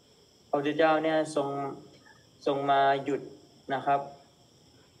 พระพุทธเจ้าเนี่ยทรงมาหยุดนะครับ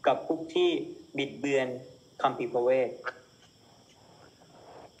กับพวกที่บิดเบือนคัมภีร์พระเวท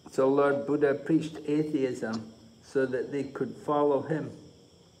So Lord Buddha preached atheism so that they could follow him.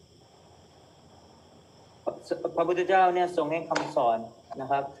 พระพุทธเจ้าเนี่ยทรงให้คำสอนนะ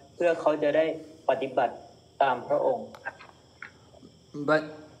ครับเพื่อเขาจะได้ปฏิบัติตามพระองค์ But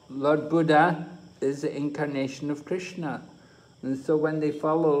Lord Buddha is the incarnation of Krishna. And so when they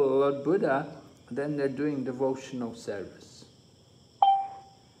follow Lord Buddha, then they're doing devotional service.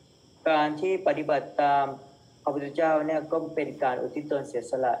 การที่ปฏิบัติตามพระพุทธเจ้าเนี่ยก็เป็นการอุทิศตนเสีย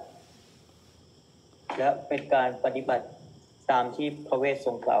สละและเป็นการปฏิบัติตามที่พระเวทท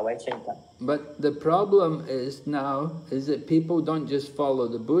รงกล่าวไว้เช่นกัน But the problem is now is that people don't just follow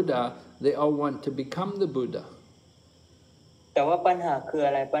the Buddha, they all want to become the Buddha. แต่ว่าปัญหาคืออ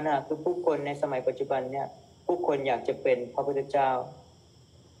ะไรปัญหาคือผู้คนในสมัยปัจจุบันเนี่ยผู้คนอยากจะเป็นพระพุทธเจ้า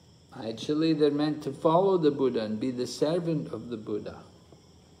Actually, they're meant to follow the Buddha and be the servant of the Buddha.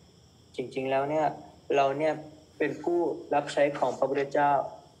 จริงๆแล้วเนี่ยเราเนี่ยเป็นผู้รับใช้ของพระพุทธเจ้า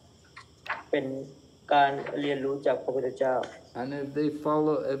เป็นการเรียนรู้จากพระพุทธเจ้า And if they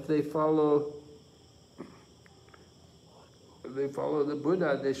follow the Buddha,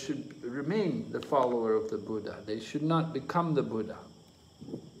 they should remain the follower of the Buddha. They should not become the Buddha.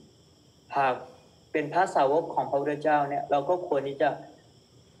 หากเป็นพระสาวกของพระพุทธเจ้าเนี่ยเราก็ควรที่จะ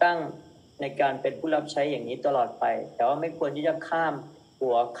ตั้งในการเป็นผู้รับใช้อย่างนี้ตลอดไปแต่ว่าไม่ควรที่จะข้าม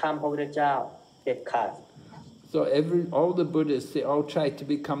พระพุทธเจ้าเด็ดขาด So all the Buddhists, they all try to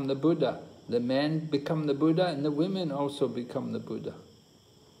become the Buddha. The men become the Buddha and the women also become the Buddha.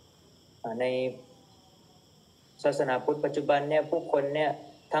 ในศาสนาพุทธปัจจุบันเนี่ยผู้คนเนี่ย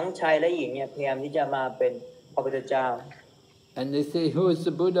ทั้งชายและหญิงเนี่ยพยายามที่จะมาเป็นพระพุทธเจ้า And they say, who is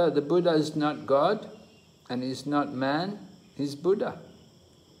the Buddha? The Buddha is not God and he's not man, he's Buddha.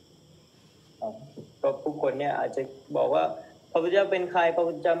 ก็ผู้คนเนี่ยอาจจะบอกว่าพระพุทธเจ้าเป็นใครพระ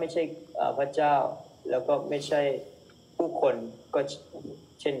พุทธเจ้าไม่ใช่พระเจ้าแล้วก็ไม่ใช่ผู้คนก็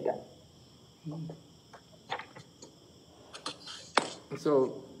เช่นกัน So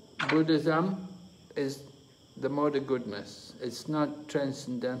Buddhism is the mode of goodness. It's not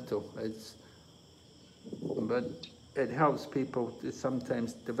transcendental. But it helps people to sometimes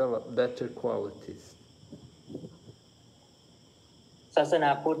develop better qualities. ศาสนา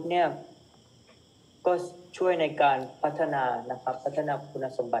พุทธเนี่ยก็ช่วยในการพัฒนานะครับพัฒนาคุณ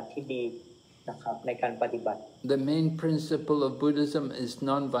สมบัติที่ดีนะครับในการปฏิบัติ The main principle of Buddhism is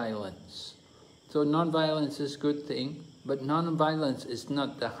non-violence. So non-violence is a good thing, but non-violence is not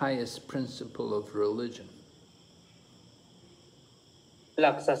the highest principle of religion. ห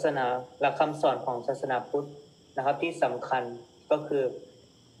ลักศาสนาหลักคำสอนของศาสนาพุทธนะครับที่สำคัญก็คือ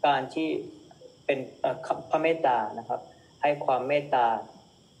การที่เป็นพระเมตตานะครับให้ความเมตตา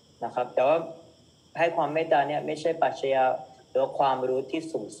นะครับแต่ว่าให้ความเมตตาเนี่ยไม่ใช่ปรัชญา หรือความรู้ที่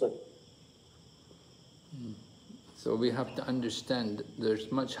สูงสุด So we have to understand that there's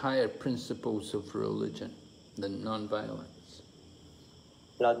much higher principles of religion than non-violence.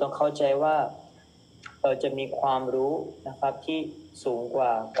 เราต้องเข้าใจว่าเราจะมีความรู้นะครับที่สูงกว่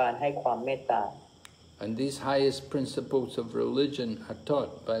าการให้ความเมตตา And these highest principles of religion are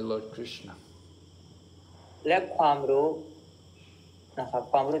taught by Lord Krishna. และความรู้นะครับ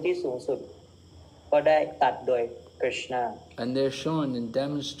ความรู้ที่สูงสุดก็ได้ตัดโดย Krishna. And they're shown and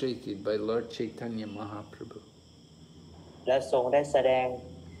demonstrated by Lord Chaitanya Mahaprabhu. และทรงได้แสดง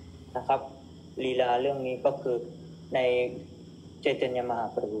นะครับลีลาเรื่องนี้ก็คือในเจตญมหา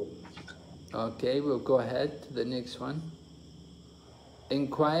ประภู Okay, we'll go ahead to the next one.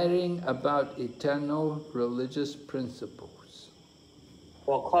 Inquiring about eternal religious principles.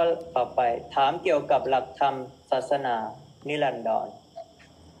 หัวข้อต่อไปถามเกี่ยวกับหลักธรรมศาสนานิรันดร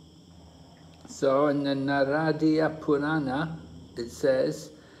So in the Naradiya Purana, it says,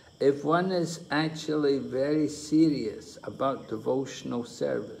 if one is actually very serious about devotional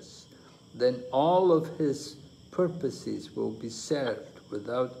service, then all of his purposes will be served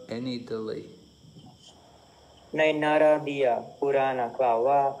without any delay. ในนาราดียปุราณกล่าว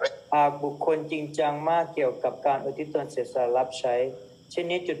ว่าหากบุคคลจริงจังมากเกี่ยวกับการอุทิศตนเสียสละรับใช้เช่น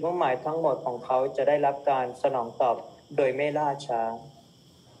นี้จุดมุ่งหมายทั้งหมดของเขาจะได้รับการสนองตอบโดยไม่ล่าช้า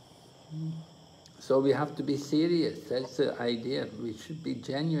So we have to be serious. That's the idea. We should be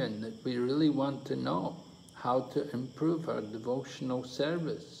genuine, that we really want to know how to improve our devotional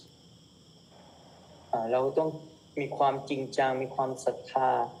service. เราต้องมีความจริงจังมีความศรัทธ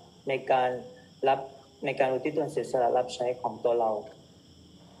าในการอุทิศตนเสียสละรับใช้ของตัวเรา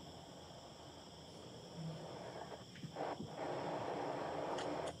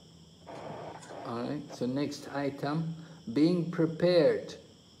All right. So next item, being prepared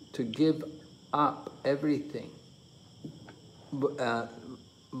to give up everything,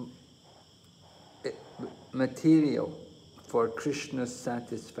 material, for Krishna's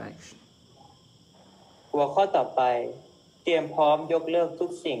satisfaction. หัวข้อต่อไปเตรียมพร้อมยกเลิกทุ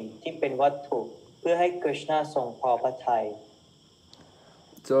กสิ่งที่เป็นวัตถุเพื่อให้กฤษณะทรงพอพระทัย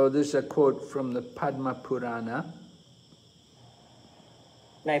So there's a quote from the Padma Purana.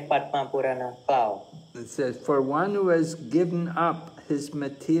 ในปัตมาปุราณกล่าว It says, for one who has given up his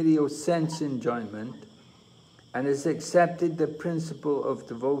material sense enjoyment and has accepted the principle of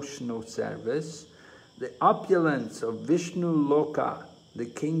devotional service, the opulence of Vishnu Loka, the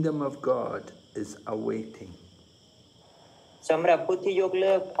kingdom of God, is awaiting. สำหรับผู้ที่ยกเ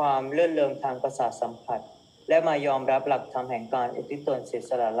ลิกความเลื่อนเลงทางประสาทสัมผัสและมายอมรับหลักธรรมแห่งการอุทิศตนเสีย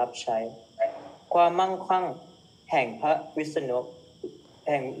สละรับใช้ความมั่งคั่งแห่งพระวิษณุแ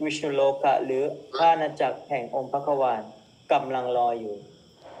ห่งวิชณุโลกะหรือพระอาณาจักรแห่งองค์พระกวานกำลังรออยู่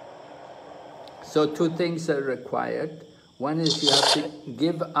So two things are required. One is you have to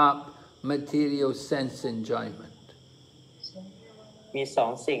give up material sense enjoyment. มีสอ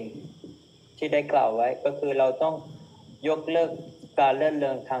งสิ่งที่ได้กล่าวไว้ก็คือเราต้องยกเลิกการเลื่อนเล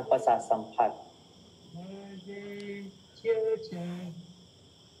งทางประสาทสัมผัส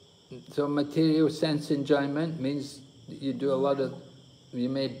So material sense enjoyment means you do a lot of, you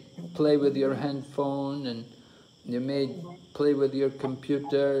may play with your handphone and you may play with your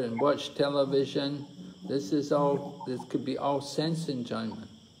computer and watch television. This could be all sense enjoyment.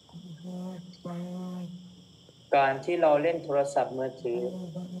 การที่เราเล่นโทรศัพท์มือถือ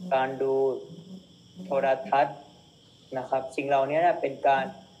การดูโทรทัศน์นะครับสิ่งเหล่านี้เป็นการ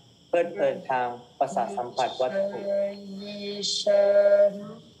เพลิดเพลินทางประสาทสัมผัสวัตถุ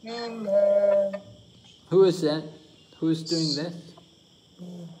Who is that? Who is doing this?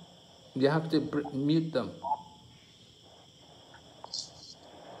 You have to mute them.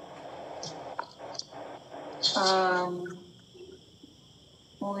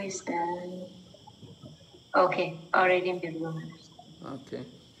 Who is that? Okay, already muted. Okay.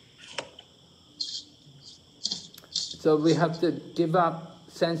 So we have to give up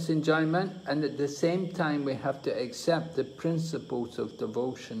sense enjoyment, and at the same time we have to accept the principles of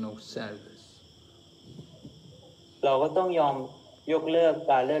devotional service. เราก็ต้องยอมยกเลิก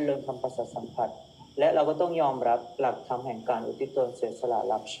การเลื่อนเลงทางประสาทสัมผัสและเราก็ต้องยอมรับหลักธรรมแห่งการอุทิศตนเสียสละ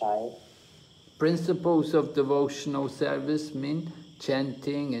รับใช้ Principles of devotional service mean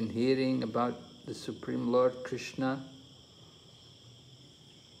chanting and hearing about the Supreme Lord Krishna.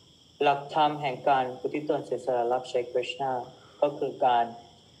 หลักธรรมแห่งการอุทิศตนเสียสละรับใช้กฤษณะก็คือการ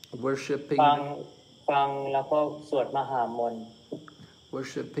Worshipping ฟังแล้วก็สวดมหามนต์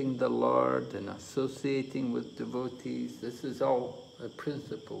Worshipping the Lord and associating with devotees. This is all the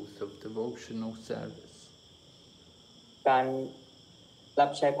principles of devotional service. การรั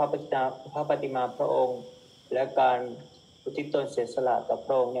บใช้พระปฏิมาพระองค์และการ อุทิศตนเสียสละต่อพ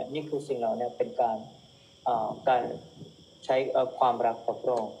ระองค์เนี่ยนี่คือสิ่งเหล่านี้เป็นการใช้ความรักต่อพร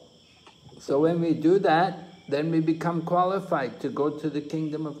ะองค์ So when we do that, then we become qualified to go to the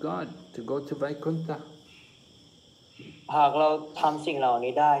kingdom of God, to go to Vaikuntha. หากเราทำสิ่งเหล่า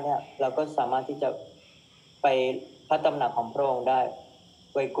นี้ได้เนี่ยเราก็สามารถที่จะไปพระตำหนักของพระองค์ได้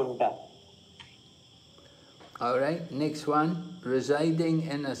ไวกุนทะ All right, next one, residing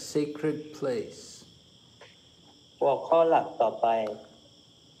in a sacred place. หัวข้อหลักต่อไป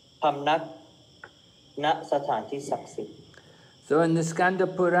พำนักณสถานที่ศักดิ์สิทธิ์ So in the Skanda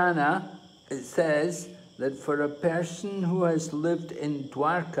Purana, it says that for a person who has lived in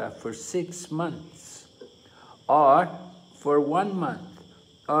Dwarka for 6 months, or for 1 month,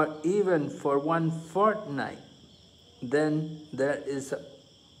 or even for 1 fortnight, then there is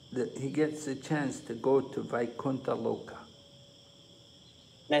he gets a chance to go to Vaikuntha Loka.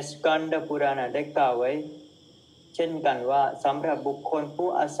 ในสกันดปุราณได้กล่าวไว้เช่นกันว่าสำหรับบุคคลผู้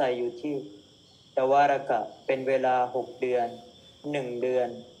อาศัยอยู่ที่ตวารกะเป็นเวลา6 เดือน1 เดือน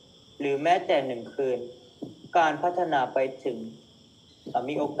หรือแม้แต่1 คืนการพัฒนาไปถึง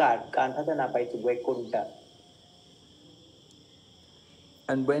มีโอกาสการพัฒนาไปถึงไวกุนทะ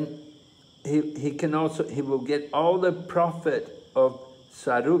And when he will get all the profit of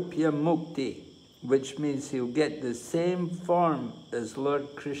Sarupya Mukti, which means he'll get the same form as Lord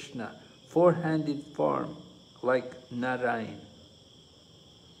Krishna, 4-handed form, like Narayan.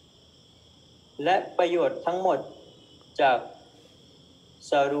 และประโยชน์ทั้งหมดจาก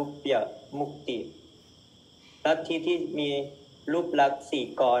สรุปยมุคติลัทธิที่มีรูปลักษณ์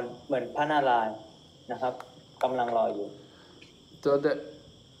4 กรเหมือนพระนารายณ์นะครับกำลังรออยู่ So that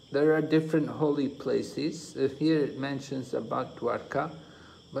there are different holy places. Here it mentions about Dwarka,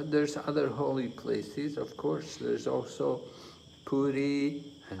 but there's other holy places. Of course, there's also Puri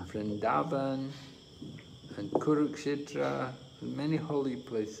and Vrindavan and Kurukshetra, and many holy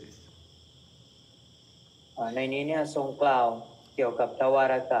places. ในนี้เนี่ยทรงกล่าวเกี่ยวกับทวา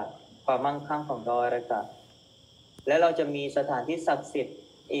รกะความมั่งคั่งของทวารกะและเราจะมีสถานที่ศักดิ์สิทธิ์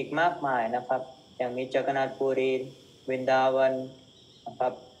อีกมากมายนะครับอย่างมีจักรนาถปุรีวินดาวันนะครั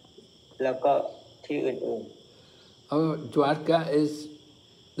บแล้วก็ที่อื่นๆ Oh, Dwarka is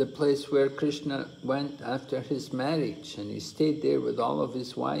the place where Krishna went after his marriage, and he stayed there with all of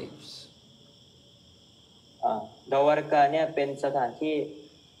his wives. ดวารกะเนี่ยเป็นสถานที่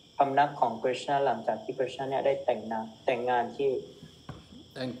พำนักของคริชนาหลังจากที่คริชนาเนี่ยได้แต่งงานที่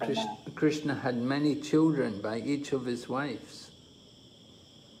And Krishna had many children by each of his wives.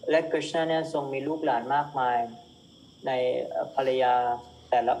 และคริชนาเนี่ยทรงมีลูกหลานมากมายในภรรยา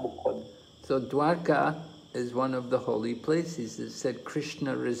แต่ละบุคคล So Dwarka is one of the holy places. It said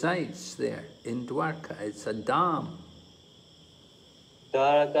Krishna resides there in Dwarka. It's a dham. ดว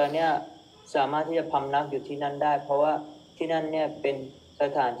ารกะเนี่ยสามารถที่จะพำนักอยู่ที่นั่นได้เพราะว่าที่นั่นเนี่ยเป็นส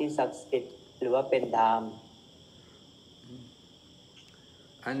ถานที่ศักดิ์สิทธิ์หรือว่าเป็นดาม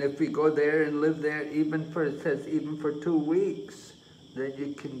And if we go there and live there, it says even for 2 weeks, then you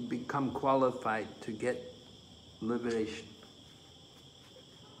can become qualified to get liberation.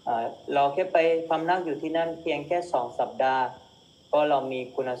 เราแค่ไปพำนักอยู่ที่นั่นเพียงแค่2 สัปดาห์ก็เรามี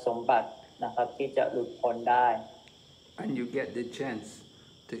คุณสมบัตินะครับที่จะหลุดพ้นได้ And you get the chance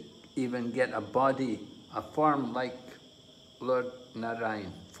to even get a body, a form like Lord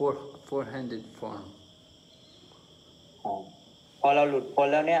Narayan, 4-handed form. พอเราหลุดพ้น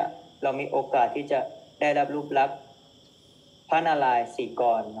แล้วเนี่ยเรามีโอกาสที่จะได้รับรูปลักษณ์พระนารายณ์4 ก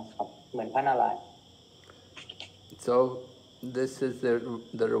รนะครับเหมือนพระนารายณ์ So this is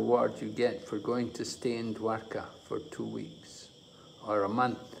the reward you get for going to stay in Dwarka for 2 weeks, or a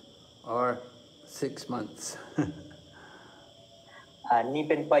month, or 6 months. นี่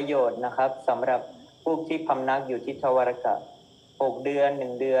เป็นประโยชน์นะครับสำหรับผู้ที่พำนักอยู่ที่ทวารกะ6 เดือน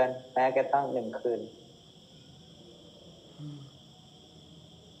1 เดือนแม้กระทั่ง1 คืน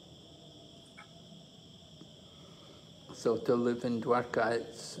So to live in Dwarka,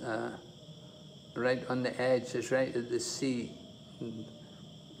 it's right on the edge, it's right at the sea.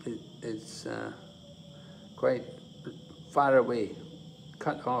 It's quite far away,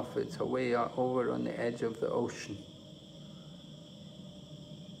 cut off. It's away over on the edge of the ocean.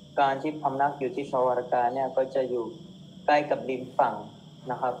 การที่พำนักอยู่ที่ทวารกะเนี่ยก็จะอยู่ใกล้กับริมฝั่ง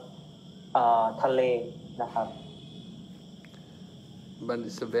นะครับทะเลนะครับ But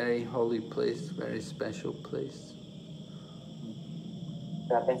it's a very holy place, very special place. แ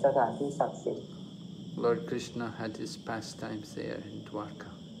ต่เป็นสถานที่ศักดิ์สิทธิ์ Lord Krishna had his pastimes there in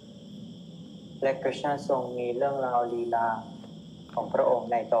Dwarka. และกฤษณะทรงมีเรื่องราวลีลาของพระองค์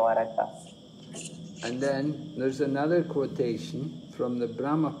ในทวารกะ And then there's another quotation from the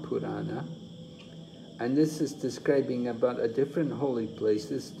Brahma Purana, And this is describing about a different holy place.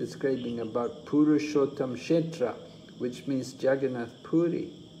 This is describing about Purushottam Kshetra, which means Jagannath Puri.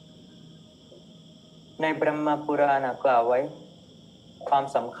 ในบรมปุราณกล่าวไว้ความ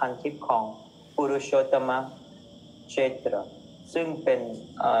สำคัญทิพย์ของปุรุโชตตมเชตรซึ่งเป็น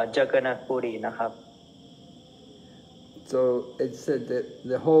Jagannath Puri นะครับ So it said that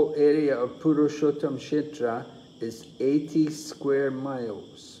the whole area of Purushottam Kshetra is 80 square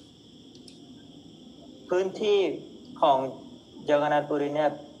miles. พื้นที่ของJagannath Puri เนี่ย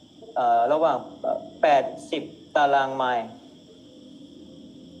ระหว่าง80ตารางไมล์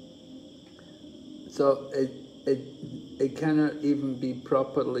So it cannot even be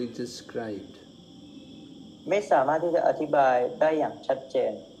properly described. ไม่สามารถที่จะอธิบายได้อย่างชัดเจ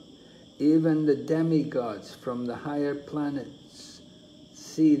น Even the demigods from the higher planets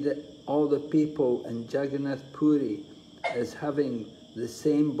see that all the people in Jagannath Puri as having the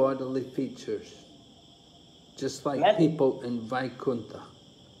same bodily features, just like people in Vaikuntha.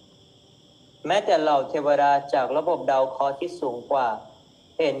 แม้แต่เหล่าเทวดาจากระบบดาวเคราะห์ที่สูงกว่า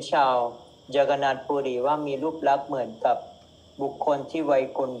เห็นชาวJagannath Puri ว่ามีรูปลักษณ์เหมือนกับบุคคลที่ไว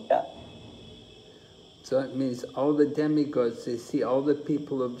กุนทะ So it means all the demigods, they see all the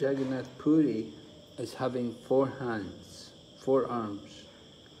people of Jagannath Puri as having 4 hands, 4 arms.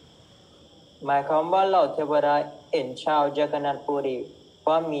 หมายความว่าเหล่าเทวดาเห็นชาว Jagannath Puri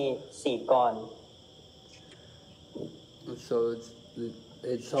ว่ามี4 กร So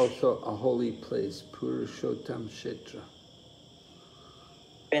it's also a holy place, Purushottam Kshetra.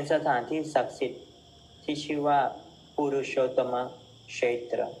 เป็นสถานที่ศักดิ์สิทธิ์ที่ชื่อว่าปุรุโชตมเช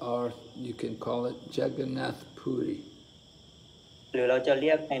ตร Or you can call it Jagannath Puri. หรือเราจะเ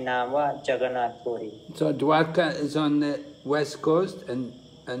รียกในนามว่า Jagannath Puri. So Dwarka is on the west coast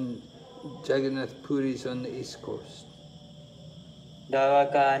and Jagannath Puri is on the east coast. ดารา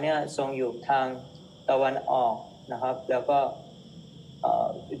กาเนี่ยทรงอยู่ทางตะวันออกนะครับแล้วก็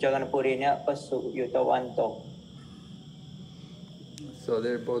Jagannath Puri เนี่ยก็อยู่ตะวันตก So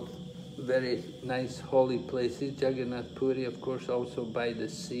they're both very nice holy places. Jagannath Puri, of course, also by the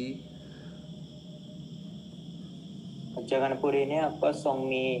sea. Jagannath Puri เนี่ยก็ทรง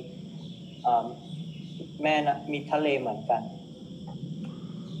มีแม่มีทะเลเหมือนกัน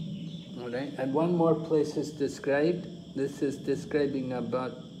All right. And one more place is described. This is describing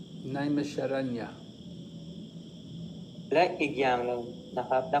about Naimisharanya. และอีกอย่างหนึ่งนะ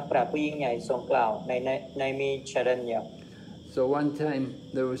ครับนักปราชญ์ผู้ยิ่งใหญ่ทรงกล่าวในมีชรัญญา So one time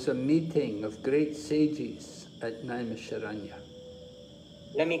there was a meeting of great sages at Naimisharanya.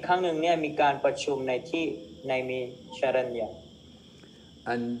 และมีครั้งหนึ่งเนี่ยมีการประชุมในมีชรัญญา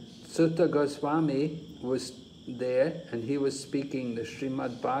And Sutta Goswami was there and he was speaking the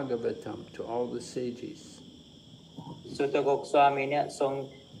Srimad Bhagavatam to all the sages. สุตตะโกสวามีเนี่ยทรง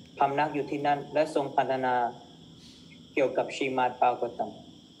พำนักอยู่ที่นั่นและทรงพัฒนาเกี่ยวกับชีมาดปากตัม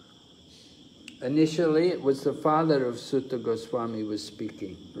Initially, it was the father of Sutta Goswami was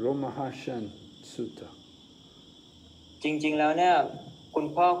speaking, Romaharshan Sutta. จริงๆแล้วเนี่ยคุณ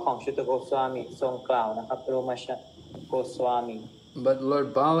พ่อของสุตตะโกสวามีทรงกล่าวนะครับโรมาชโกสวามี But Lord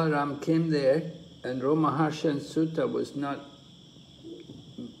Balaram came there and Romaharshan Sutta was not,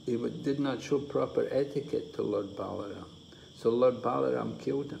 did not show proper etiquette to Lord Balaram. So Lord Balaram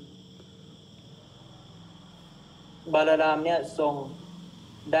killed him. บาลารามเนี่ยทรง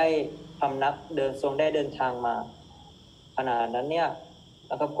ได้พำนักทรงได้เดินทางมาขณะนั้นเนี่ย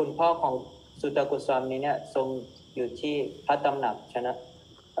นะครับคุณพ่อของสุตตะโกสวามีเนี่ยทรงอยู่ที่พระตำหนักฉะนั้น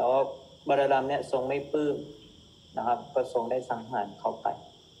แต่ว่าบาลารามเนี่ยทรงไม่ปลื้มนะครับก็ทรงได้สังหารเขาไป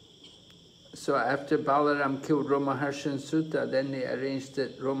So after Balaram killed Romaharshan Sutta, then they arranged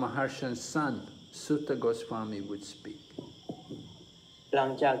that Romaharshan's son, Sutta Goswami, would speak. หลัง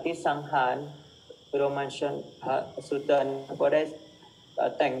จากที่สังหารโรมันชันสุตตะก็ได้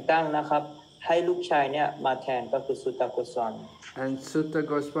แต่งตั้งนะครับให้ลูกชายเนี่ยมาแทนก็คือสุตตะโกสวามี And Sutta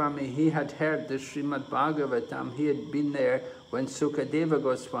Goswami, he had heard the Srimad Bhagavatam. He had been there when Sukadeva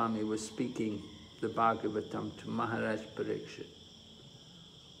Goswami was speaking the Bhagavatam to Maharaj Parikshit.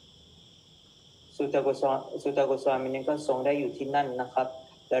 สุตตะโกสวามีนี่ก็ทรงได้อยู่ที่นั่นนะครับ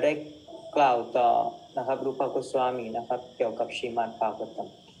และได้กล่าวต่อนะครับรูปโกสวามีนะครับเกี่ยวกับชีมาดภากตัม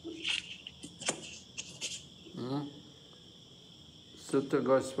Sutta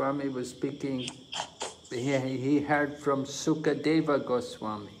Goswami was speaking, he heard from Sukadeva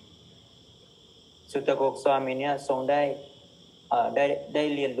Goswami. สุตตะโกสวามีเนี่ยทรงได้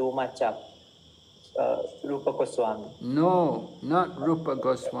เรียนรู้มาจากรูปโกสวามี No, not Rupa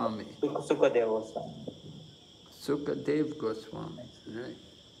Goswami. Sukadeva Goswami. Sukadeva Goswami, right?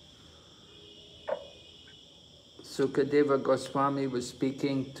 Sukadeva Goswami was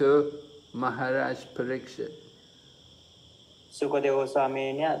speaking to Maharaj Parikshit. สุคเดโกสวามี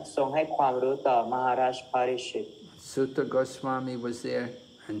เนี่ยทรงให้ความรู้ต่อมหาราชปาริชิต Sutta Goswami was there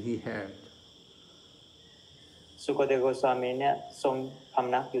and he heard. สุคเดโกสวามีเนี่ยทรงพ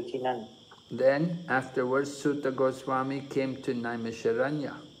ำนักอยู่ที่นั่น Then afterwards Sutta Goswami came to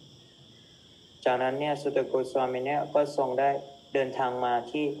Naimisharanya. จากนั้นเนี่ยสุคเดโกสวามีเนี่ยก็ทรงได้เดินทางมา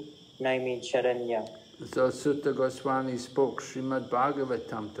ที่ไนมิชรัญญา So Sutta Goswami spoke Srimad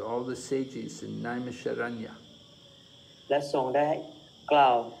Bhagavatam to all the sages in Naimisharanya. และทรงได้กล่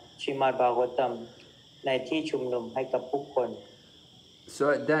าวชริมาดบากวตัมในที่ชุมนุมให้กับผู้คน So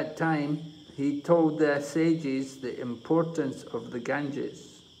at that time he told the sages the importance of the Ganges.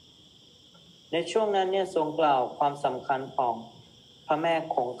 ในช่วงนั้นเนี่ยทรงกล่าวความสำคัญของพระแม่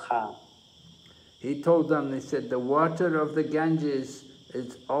คงคา He told them, he said, the water of the Ganges is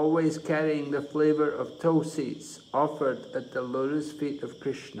always carrying the flavor of tulsis offered at the lotus feet of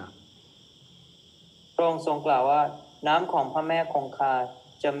Krishna. พระองค์ทรงกล่าวว่าน้ำของพระแม่คงคา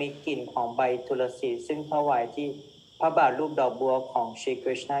จะมีกลิ่นของใบทุลสีซึ่งถวายที่พระบาทรูปดอกบัวของชรีก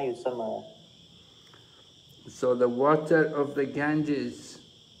ฤษณะอยู่เสมอ So the water of the Ganges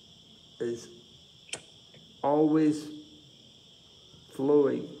is always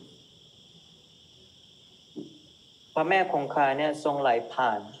flowing. พระแม่คงคาเนี่ยทรงไหลผ่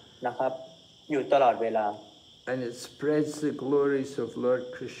านนะครับอยู่ตลอดเวลา And it spreads the glories of Lord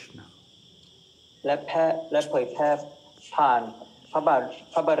Krishna. และเผยแพร่ผ่านพร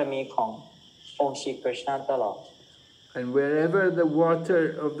ะบารมีขององค์ชรีกฤษณะตลอด And wherever the water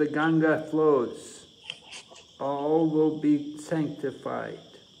of the Ganga flows, all will be sanctified.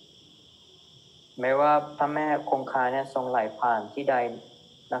 ไม่ว่าพระแม่คงคาเนี่ยทรงไหลผ่านที่ใด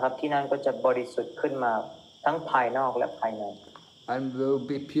นะครับที่นั่นก็จะบริสุทธิ์ขึ้นมาทั้งภายนอกและภายใน And will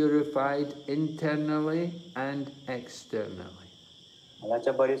be purified internally and externally. เราจ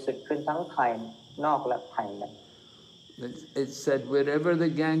ะบริสุทธิ์ขึ้นทั้งภายนอกและภายใน It said wherever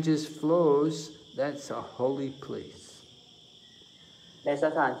the Ganges flows, that's a holy place. ในส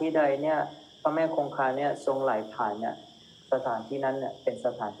ถานที่ใดเนี่ยพระแม่คงคาเนี่ยทรงไหลผ่านเนี่ยสถานที่นั้นเนี่ยเป็นส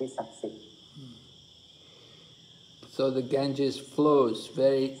ถานที่ศักดิ์สิทธิ์ So the Ganges flows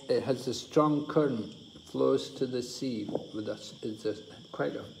it has a strong current, flows to the sea with it's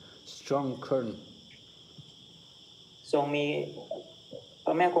quite a strong current. ทรงมีพ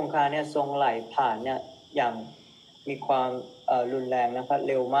ระแม่คงคาเนี่ยทรงไหลผ่านเนี่ยอย่างมีความรุนแรงนะครับ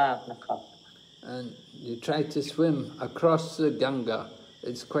เร็วมากนะครับ And you try to swim across the Ganga,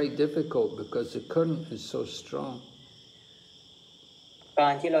 it's quite difficult because the current is so strong. กา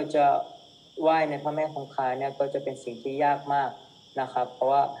รที่เราจะว่ายในพระแม่คงคาเนี่ยก็จะเป็นสิ่งที่ยากมากนะครับเพราะ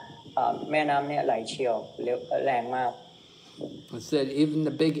ว่าแม่น้ำเนี่ยไหลเชี่ยวแรงมาก It said even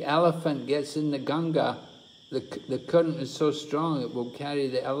the big elephant gets in the Ganga, the current is so strong it will carry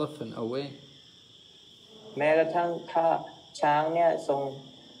the elephant away. แม้กระทั่งถ้าช้างเนี่ยทรง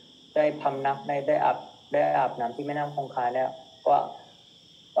ได้พำนักได้อาบน้ำที่แม่น้ำคงคาเนี่ยก็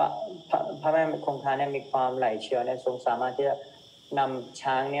พระแม่คงคาเนี่ยมีความไหลเชี่ยวเนี่ยทรงสามารถที่จะนำ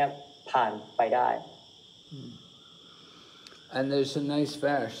ช้างเนี่ยผ่านไปได้ And there's a nice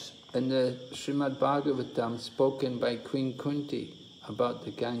verse in the Srimad Bhagavatam spoken by Queen Kunti about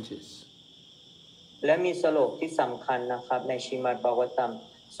the Ganges. และมีสโลกที่สำคัญนะครับในชรีมัดบากวตัม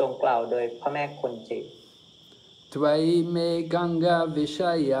ทรงกล่าวโดยพระแม่คุนติ Tvai me Ganga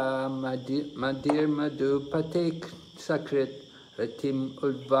Vishaya Madir Madhu Patek Sakrit Ratim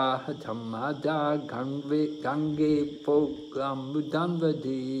Udvahatam Ada Gange Pogam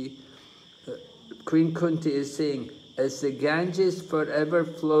Mudanvadi. Queen Kunti is saying, as the Ganges forever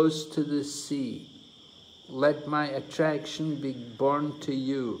flows to the sea, let my attraction be born to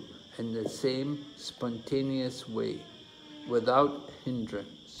you in the same spontaneous way, without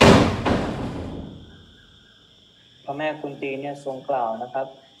hindrance. พระแม่คุนตีเนี่ยทรงกล่าวนะครับ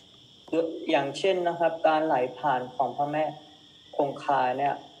อย่างเช่นนะครับการไหลผ่านของพระแม่คงคาเนี่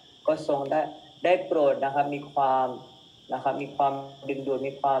ยก็ทรงได้โปรดนะครับมีความดึงดูด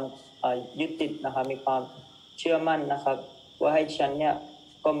มีความยึดติดนะครับมีความเชื่อมั่นนะครับว่าให้ฉันเนี่ย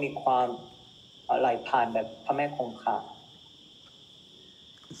ก็มีความไหลผ่านแบบพระแม่คงคา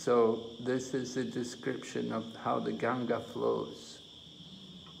So this is a description of how the Ganga flows.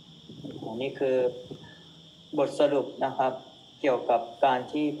 นี่คือบทสรุปนะครับเกี่ยวกับการ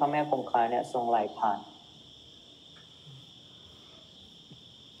ที่พระแม่คงคาเนี่ยทรงไหลผ่าน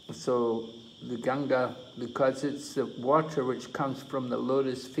So the Ganga, because it's the water which comes from the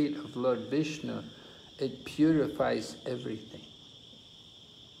lotus feet of Lord Vishnu, it purifies everything.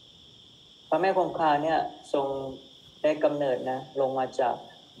 พระแม่คงคาเนี่ยทรงได้กำเนิดนะลงมาจาก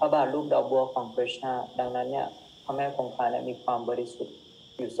พระบาทรูปดอกบัวของกฤษณะดังนั้นเนี่ยพระแม่คงคาเนี่ยมีความบริสุทธิ์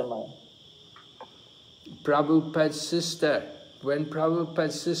อยู่เสมอ Prabhupada's sister, when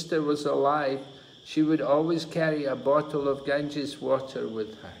Prabhupada's sister was alive, she would always carry a bottle of Ganges water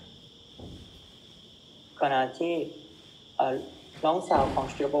with her. ขณะที่น้องสาวของ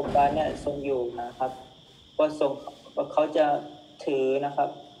ศิลปบาลเนี่ยทรงอยู่นะครับก็ทรงเขาจะถือนะครับ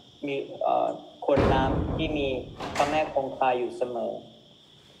มีขวดน้ำที่มีพระแม่คงคาอยู่เสมอ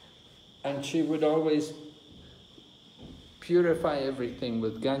And she would always purify everything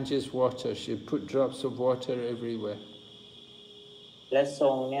with Ganges water. She'd put drops of water everywhere. และทร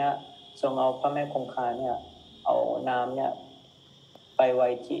งเอาพระแม่คงคาเนี่ยเอาน้ำเนี่ยไปไว้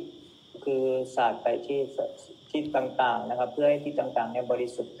ที่คือสาดไปที่ต่างๆนะครับเพื่อให้ที่ต่างๆเนี่ยบริ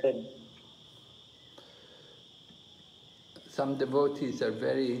สุทธิ์ขึ้น Some devotees are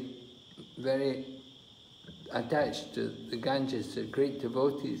very, very attached to the Ganges. They're great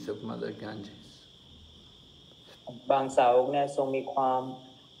devotees of Mother Ganges. บางสาวกเนี่ยทรงมีความ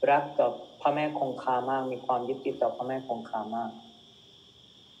รักต่อพระแม่คงคามากมีความยึดติดต่อพระแม่คงคามาก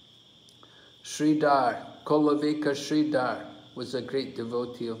Sridhar, Kolavika Sridhar was a great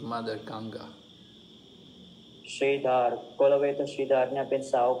devotee of Mother Ganga. Sridhar, Kolavika Sridhar เนี่ยเป็น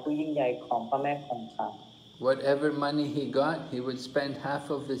สาวกผู้ยิ่งใหญ่ของพระแม่คงคา Whatever money he got, he would spend half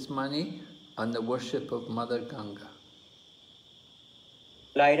of his money on the worship of Mother Ganga.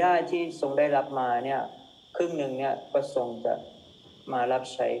 รายได้ที่ทรงได้รับมาเนี่ยครึ่งหนึ่งเนี่ยก็ทรงจะมารับ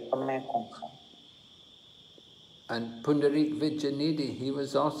ใช้พระแม่คงคา And Pundarik Vijayanidhi, he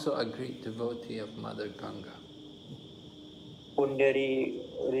was also a great devotee of Mother Ganga. ปุณเดรี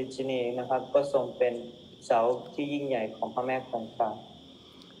ริจินีนะครับก็ทรงเป็นสาวกที่ยิ่งใหญ่ของพระแม่คงคา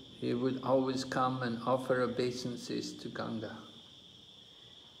He would always come and offer obeisances to Ganga.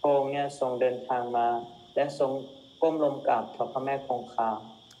 พระองค์เนี่ยทรงเดินทางมาและทรงก้มลงกราบต่อพระแม่คงคา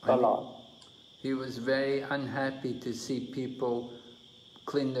ตลอด He was very unhappy to see people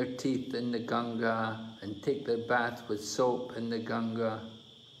clean their teeth in the Ganga and take their bath with soap in the Ganga.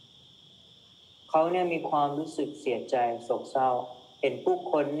 เขาเนี่ยมีความรู้สึกเสียใจโศกเศร้าเห็นผู้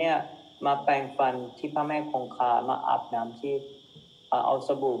คนเนี่ยมาแปรงฟันที่พระแม่คงคามาอาบน้ำที่เอาส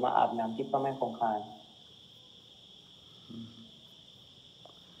บู่มาอาบน้ำที่พระแม่คงคา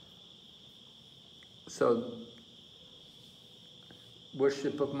So,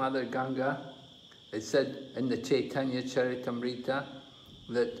 worship of Mother Ganga, it said in the Chaitanya Charitamrita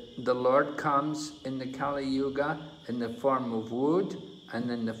that the Lord comes in the Kali Yuga in the form of wood and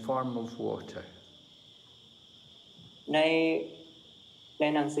in the form of water. ใน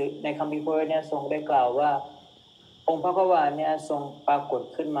หนังสือในคัมภีร์พระเนี่ยทรงได้กล่าวว่าองค์พระกวาเนี่ยทรงปรากฏ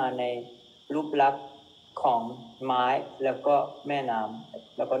ขึ้นมาในรูปลักษณ์ของไม้แล้วก็แม่น้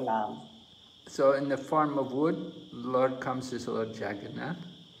ำแล้วก็น้ำ So in the form of wood, the Lord comes as Lord Jagannath.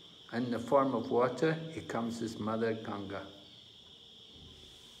 In the form of water, he comes as Mother Ganga.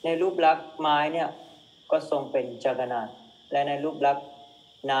 ในรูปลักษณ์ไม้เนี่ยก็ทรงเป็นจักรนาถและในรูปลักษณ์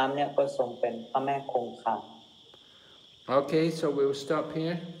น้ำเนี่ยก็ทรงเป็นพระแม่คงคา Okay, so we'll stop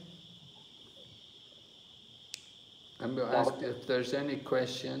here. I'm going to ask if there's any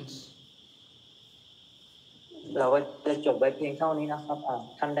questions. เราก็จะจบไว้เพียงเท่านี้นะครับ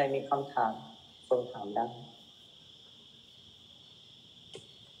ท่านใดมีคำถามทรงถามได้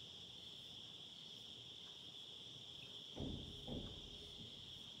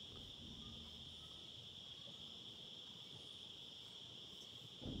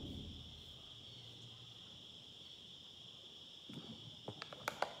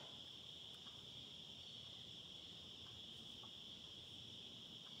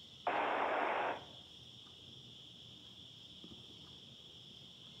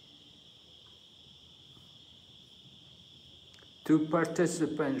Two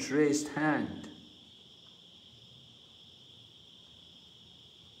participants raised hand.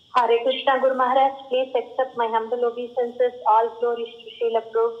 Hare Krishna Guru Maharaj, please accept my humble obeisances. All glories to Srila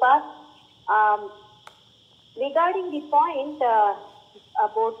Prabhupada. Regarding the point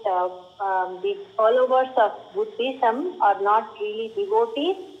about the followers of Buddhism are not really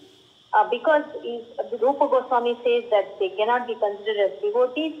devotees, because Rupa Goswami says that they cannot be considered as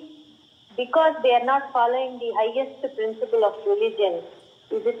devotees because they are not following the highest principle of religion.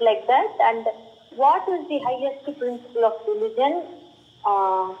 Is it like that? And what is the highest principle of religion?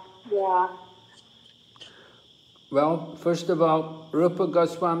 Yeah. Well, first of all, Rupa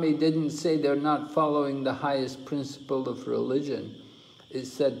Goswami didn't say they're not following the highest principle of religion. It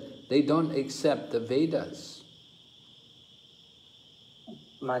said they don't accept the Vedas.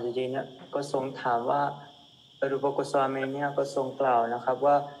 มาจริงๆนะก็ทรงถามว่ารูปโกสวามีเนี่ยก็ทรงกล่าวนะครับ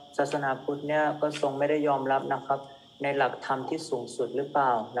ว่าศาสนาพุทธเนี่ยก็ทรงไม่ได้ยอมรับนะครับในหลักธรรมที่สูงสุดหรือเปล่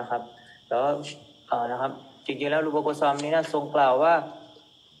านะครับแล้วนะครับจริงๆแล้วรูปโกสวามีเนี่ยทรงกล่าวว่า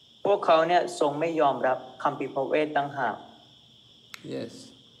พวกเขาเนี่ยทรงไม่ยอมรับคำพิพเวทตั้งหาก Yes.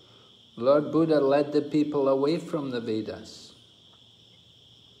 Lord Buddha led the people away from the Vedas.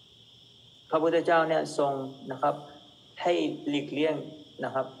 พระพุทธเจ้าเนี่ยทรงนะครับให้หลีกเลี่ยงน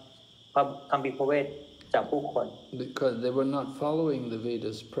ะครับคำพิพเวทจากผู้คน Because they were not following the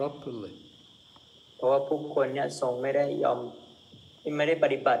Vedas properly. เพราะว่าผู้คนเนี่ยทรงไม่ได้ป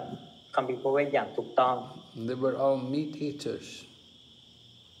ฏิบัติคำพิพเวทอย่างถูกต้อง They were all meat eaters.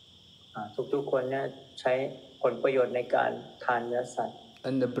 ทุกคนเนี่ยใช้ผลประโยชน์ในการทานเนื้อสัตว์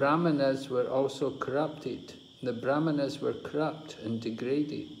And the Brahmanas were also corrupted. The Brahmanas were corrupt and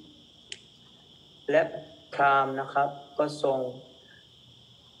degraded. และพราหมณ์นะครับก็ทรง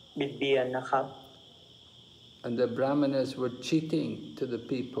บิดเบียนนะครับ And the Brahmanas were cheating to the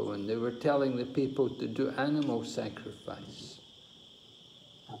people, and they were telling the people to do animal sacrifice.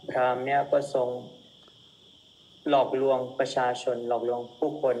 พราหมณ์เนี่ยก็ทรงหลอกลวงประชาชนหลอกลวง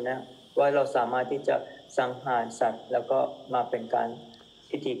ผู้คนนะว่าเราสามารถที่จะสังหารสัตว์แล้วก็มาเป็นการ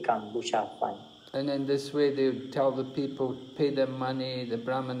พิธีกรรมบูชาไฟ And in this way they would tell the people, pay them money, the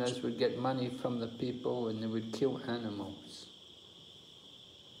Brahmanas would get money from the people and they would kill animals.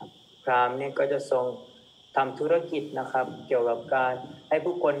 พราหมณ์เนี่ยก็จะทรงทำธุรกิจนะครับเกี่ยวกับการให้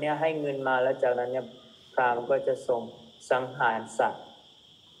ผู้คนเนี่ยให้เงินมาแล้วจากนั้นเนี่ยพราหมณ์ก็จะทรงสังหารสัตว์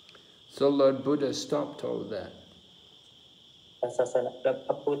So Lord Buddha stopped all that. ศาสนาและพ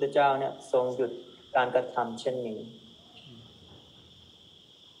ระพุทธเจ้าเนี่ยทรงหยุดการกระทำเช่นนี้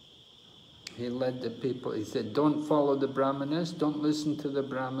He led the people, he said, don't follow the Brahmanas, don't listen to the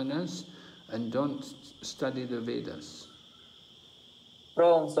Brahmanas, and don't study the Vedas. พระ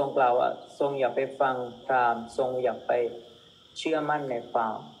องค์ทรงกล่าวว่าทรงอย่าไปฟังพราหมณ์ทรงอย่าไปเชื่อมั่นในพรา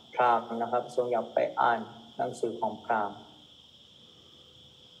หมณ์นะครับทรงอย่าไปอ่านหนังสือของพราหมณ์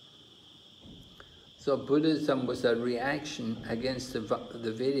So Buddhism was a reaction against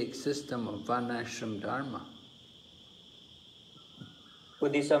the Vedic system of Varnashram Dharma. พุท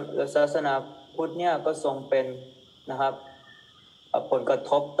ธิศาสนาพุทธเนี่ยก็ทรงเป็นนะครับผลกระ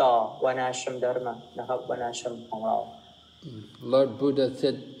ทบต่อวานาชมดาร์มานะครับวานาชมของเรา Lord Buddha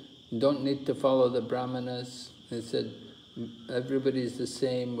said, don't need to follow the Brahmanas. He said, everybody is the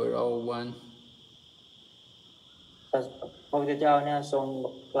same, we're all one. พระพุทธเจ้าเนี่ยทรง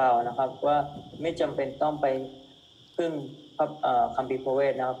กล่าวนะครับว่าไม่จำเป็นต้องไปพึ่งคำพิพเว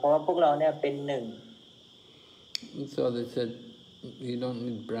ทนะครับเพราะว่าพวกเราเนี่ยเป็นหนึ่ง So they said, you don't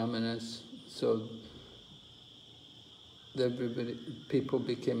need Brahmanas. So people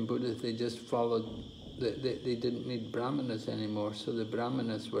became Buddhists, they just followed, they didn't need Brahmanas anymore, so the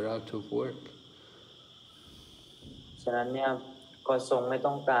Brahmanas were out of work. ฉะนั้นเนี่ยก็ทรงไม่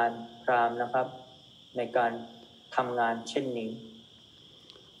ต้องการพราหมณ์นะครับในการทำงานเช่นนี้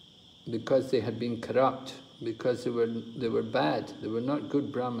Because they had been corrupt, because they were bad, they were not good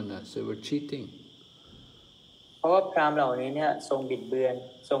Brahmanas, they were cheating. เพราะว่าพราหมณ์เหล่านี้เนี่ยทรงบิดเบือน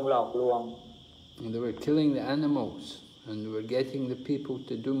ทรงหลอกลวง And they were killing the animals, and they were getting the people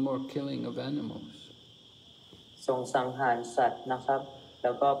to do more killing of animals. ทรงสังหารสัตว์นะครับแ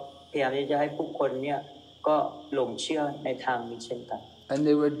ล้วก็พยายามที่จะให้ผู้คนเนี่ยก็หลงเชื่อในทางนี้เช่นกัน And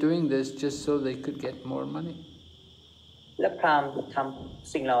they were doing this just so they could get more money. และพราหมณ์ท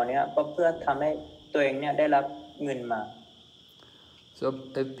ำสิ่งเหล่านี้ก็เพื่อทำให้ตัวเองเนี่ยได้รับเงินมา So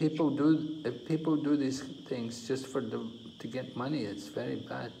if people do these things just to get money, it's very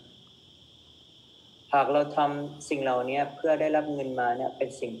bad. หากเราทำสิ่งเหล่านี้เพื่อได้รับเงินมาเนี่ยเป็น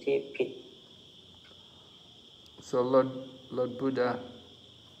สิ่งที่ผิด So Lord Buddha,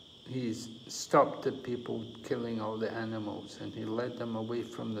 he stopped the people killing all the animals and he led them away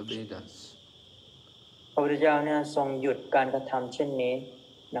from the Vedas. พระพุทธเจ้าเนี่ยทรงหยุดการกระทำเช่นนี้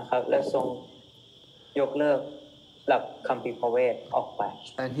นะครับและทรงยกเลิกหลักคำพิพเวทออกไป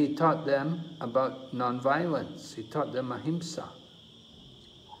And he taught them about non-violence. He taught them ahimsa.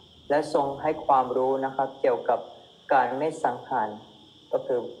 และทรงให้ความรู้นะครับเกี่ยวกับการไม่สังหารก็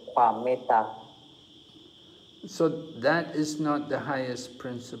คือความเมตตา So that is not the highest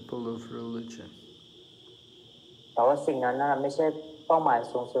principle of religion. แต่ว่าสิ่งนั้นไม่ใช่เป้าหมาย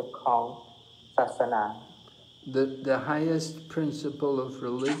สูงสุดของศาสนา The highest principle of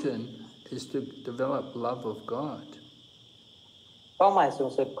religion is to develop love of God. เป้าหมายสูง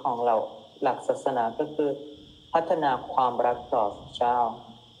สุดของเราหลักศาสนาก็คือพัฒนาความรักต่อเจ้า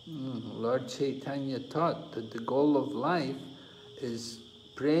Lord Chaitanya taught that the goal of life is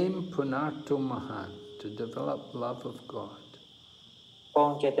prem punarto mahan, to develop love of God. พระอ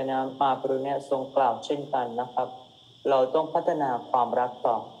งค์เจตนามาปรุเนี่ยทรงกล่าวเช่นกันนะครับเราต้องพัฒนาความรัก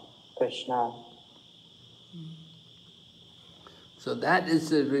ต่อคริชนา So that is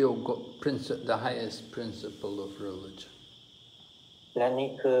the real principle, the highest principle of religion. และนี่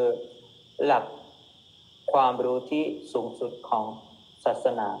คือหลักความรู้ที่สูงสุดของศาส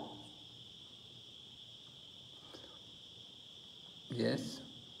นา Yes,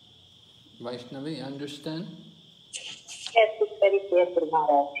 Vaishnavi, understand? Yes, it's very clear, Guru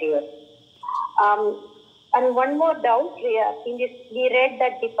Maharaj, here. And one more doubt here. In this, we read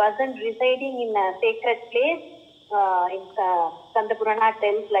that the person residing in a sacred place, in Skanda Purana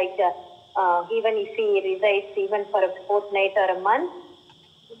tells like even if he resides even for a fortnight or a month,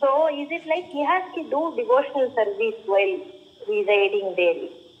 so is it like he has to do devotional service while residing there?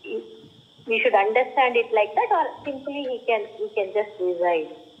 We should understand it like that, or simply he can just reside.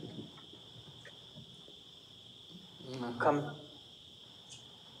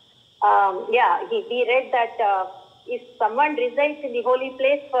 We read that if someone resides in the holy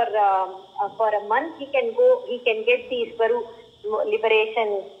place for a month, he can get the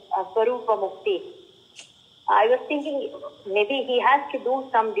liberation, Swarupa Mukti. I was thinking maybe he has to do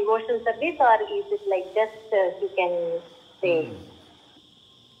some devotional service, or is it like just he can say?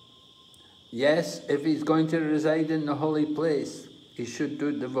 Yes, if he's going to reside in the holy place, he should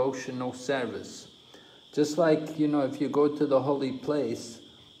do devotional service. Just like, if you go to the holy place,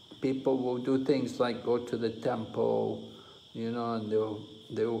 people will do things like go to the temple, and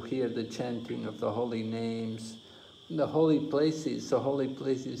they'll hear the chanting of the holy names. The holy places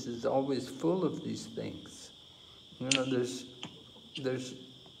is always full of these things.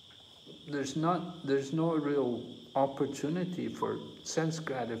 There's no real opportunity for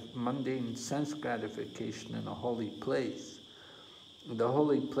mundane sense gratification in a holy place. The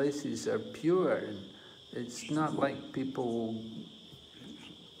holy places are pure, and it's not like people.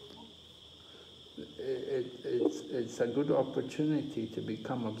 It's a good opportunity to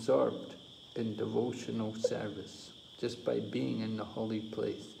become absorbed in devotional service just by being in the holy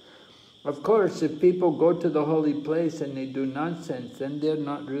place. Of course, if people go to the holy place and they do nonsense, then they're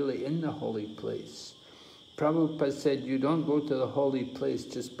not really in the holy place. Prabhupada said you don't go to the holy place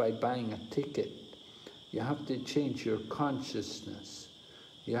just by buying a ticket. You have to change your consciousness.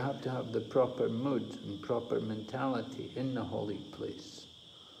 You have to have the proper mood and proper mentality in the holy place.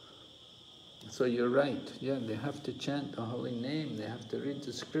 So you're right, they have to chant the holy name, they have to read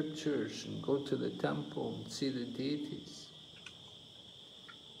the scriptures and go to the temple and see the deities.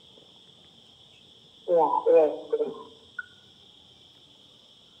 Yes.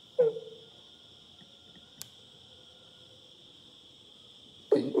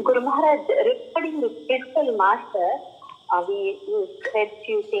 Guru Maharaj, regarding the spiritual master, we said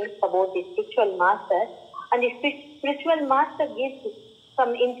few things about the spiritual master, and the spiritual master gives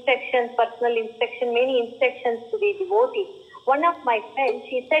some instructions, personal instruction, many instructions to the devotee. One of my friends,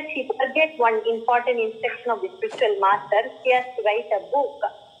 she said she forget one important instruction of the spiritual master. She has to write a book.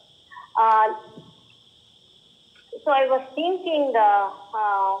 So I was thinking,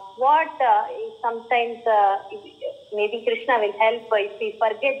 sometimes maybe Krishna will help if we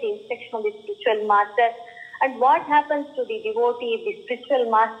forget the instruction of the spiritual master. And what happens to the devotee if the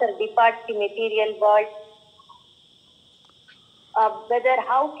spiritual master departs the material world?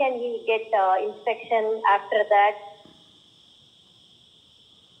 How can he get inspection after that?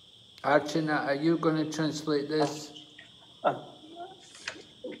 Archana, are you going to translate this?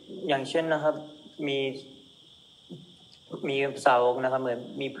 อย่างเช่นนะครับมีสาวกนะครับเหมือน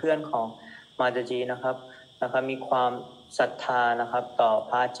มีเพื่อนของมาตาจีนะครับมีความศรัทธานะครับต่อ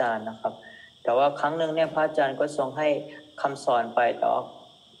พระอาจารย์นะครับแต่ว่าครั้งหนึ่งเนี่ยพระอาจารย์ก็ทรงให้คำสอนไปแต่ว่า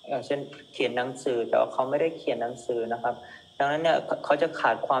อย่างเช่นเขียนหนังสือแต่ว่าเขาไม่ได้เขียนหนังสือนะครับดังนั้นเนี่ยเขาจะข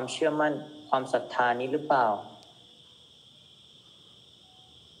าดความเชื่อมั่นความศรัทธานี้หรือเปล่า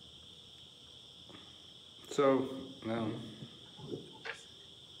So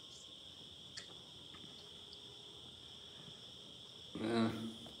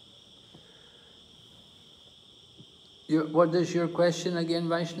what is your question again,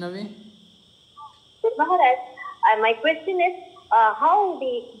 Vaishnavi? Maharaj, my question is how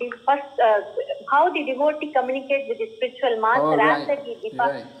the devotee communicates with the spiritual master after he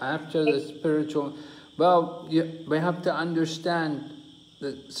departs? Right. After the spiritual, we have to understand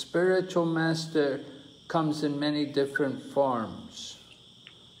that spiritual master comes in many different forms.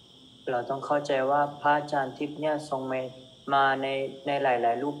 เราต้องเข้าใจว่าพระอาจารย์ทิพย์เนี่ยทรงมาในหล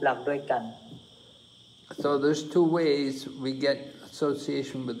ายๆรูปลักษณ์ด้วยกัน So there's two ways we get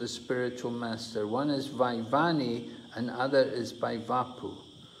association with the spiritual master. One is by Vani and other is by Vapu.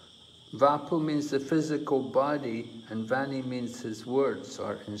 Vapu means the physical body and Vani means his words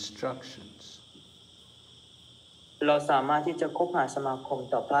or instructions. เราสามารถที่จะคบหาสมาคม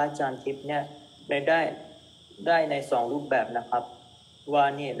ต่อพระอาจารย์ทิพย์เนี่ยได้ในสองรูปแบบนะครับวา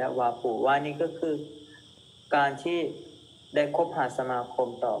นีและวาปูวานีก็คือการที่ ได้คบหาสมาคม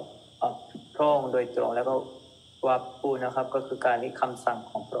ต่อพระองค์โดยตรงแล้วก็วาปูนะครับก็คือการที่คำสั่ง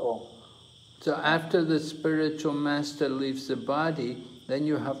ของพระองค์ So after the spiritual master leaves the body, then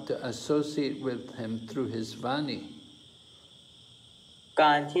you have to associate with him through his vani. ก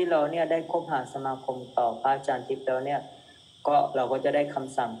ารที่เราเนี่ยได้คบหาสมาคมต่อพระอาจารย์ทิพย์แล้วเนี่ยก็เราก็จะได้ค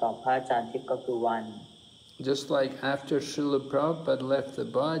ำสั่งต่อพระอาจารย์ทิพย์ก็คือวานี Just like after Srila Prabhupada left the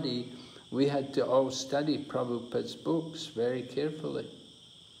body, we had to all study Prabhupada's books very carefully.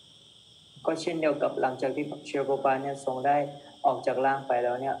 ก็เช่นเดียวกับหลังจากที่เชลโกปาเนี่ยทรงได้ออกจากร่างไปแ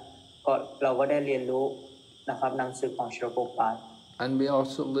ล้วเนี่ยก็เราก็ได้เรียนรู้นะครับหนังสือของเชลโกปา And we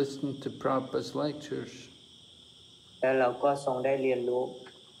also listened to Prabhupada's lectures. แล้วเราก็ทรงได้เรียนรู้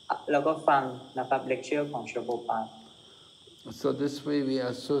แล้วก็ฟังนะครับเลคเชอร์ของเชลโกปา So this way we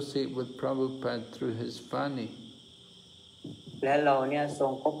associate with Prabhupada through his vani. และเราเนี่ยทร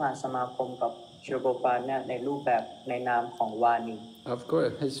งคบหาสมาคมกับเชลโกปาเนี่ยในรูปแบบในนามของวานี Of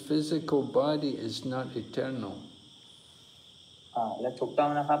course, his physical body is not eternal. และถูกต้อง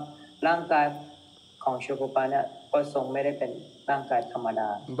นะครับร่างกายของเชลโกปาเนี่ยก็ทรงไม่ได้เป็นร่างกายธรรมดา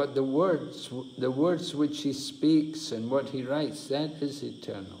But the words which he speaks and what he writes, that is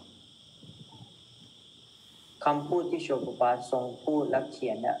eternal. คำพูดที่เชลโกปาทรงพูดและเขี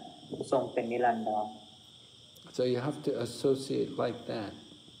ยนเนี่ยทรงเป็นนิรันดร So you have to associate like that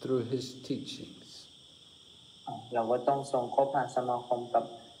through his teachings. เราก็ต้องทรงคบหาสมาคมกับ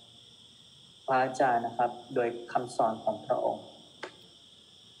พระอาจารย์นะครับโดยคำสอนของพระองค์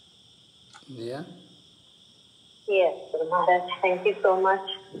Yeah? Yes, Guru Maharaj. Thank you so much.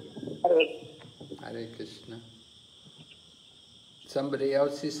 Hare Krishna. Somebody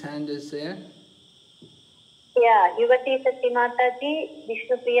else's hand is there? Yeah, Yuvati Sati Mataji,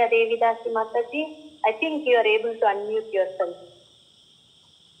 Vishnupriya Devidasi Mataji. I think you are able to unmute yourself.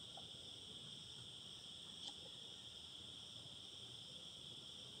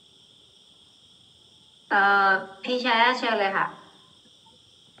 พี่ชายเชิญเลยค่ะ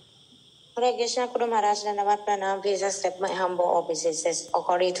Hare Krishna, Guru Maharaj, Dhanavad Pranam. Please accept my humble obeisances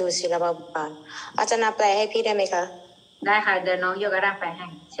according to Srila Prabhupada. อาจารย์แปลให้พี่ได้ไหมคะ ได้ค่ะเดี๋ยวน้องโยกระดับไปให้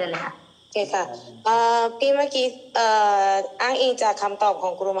เชิญเลยค่ะ โอเคค่ะพี่เมื่อกี้อ้างอิงจากคำตอบขอ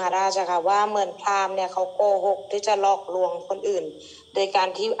งกรุมหาราชค่ะว่าเหมือนพราหมณ์เนี่ยเขาโกหกที่จะหลอกลวงคนอื่นโดยการ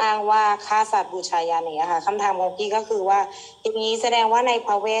ที่อ้างว่าฆ่าสัตว์บูชายันเนี่ยค่ะคำถามของพี่ก็คือว่าทีนี้แสดงว่าในพ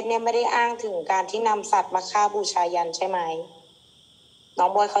ระเวทเนี่ยไม่ได้อ้างถึงการที่นำสัตว์มาฆ่าบูชายันใช่ไหมน้อง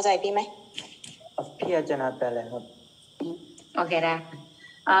บอยเข้าใจพี่ไหมพี่อาจารย์แปลเลยครับ โอเคได้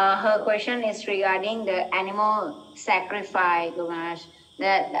her question is regarding the animal sacrifice Guru Maharaj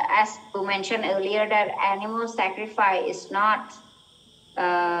that as you mentioned earlier that animal sacrifice is not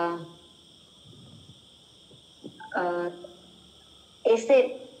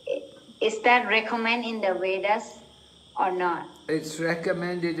is that recommended in the Vedas or not? It's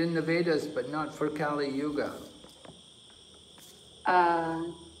recommended in the Vedas, but not for Kali Yuga.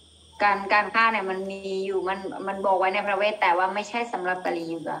 การฆ่าเนี่ยมันมีอยู่มันบอกไว้ในพระเวทแต่ว่าไม่ใช่สำหรับกาลี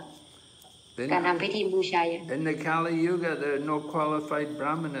ยุกะการทำพิธีบูชายัน In the Kali Yuga, there are no qualified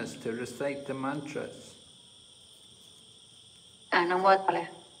brahmanas to recite the mantras. น้องบอยต่อเลย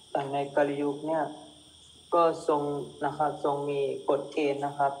แต่ในกาลยุคเนี่ยก็ทรงนะครับทรงมีกฎเกณฑ์น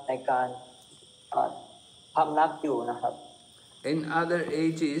ะครับในการพำนักอยู่นะครับ In other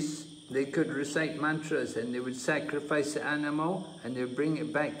ages, they could recite mantras and they would sacrifice the animal and they would bring it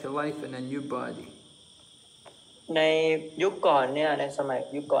back to life in a new body. ในยุคก่อนเนี่ยในสมัย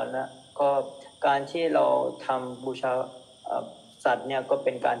ยุคก่อนนะก็การที่เราทำบูชาสัตว์เนี่ยก็เ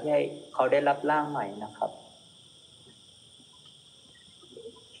ป็นการที่ให้เขาได้รับร่างใหม่นะครับ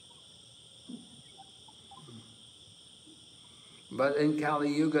But in Kali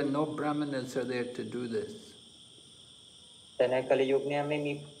Yuga, no brahmanas are there to do this. แต่ในกาลยุคเนี่ยไม่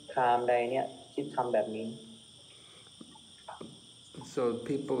มีพราหมณ์ใดเนี่ยที่ทำแบบนี้ So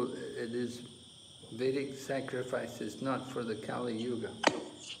people, it is Vedic sacrifices, not for the Kali Yuga.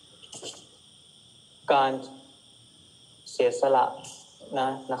 การเสียสละ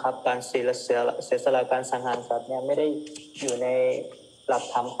นะครับการเสียสละการสังหารสัตว์เนี่ยไม่ได้อยู่ในหลัก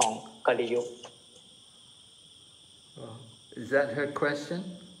ธรรมของกาลยุค Is that her question?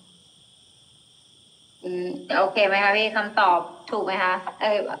 โอเคไหมคะพี่คำตอบถูกไหมคะ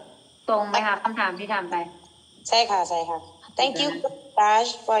ตรงไหมคะคำถามที่ถามไปใช่ค่ะใช่ค่ะ Thank you Raj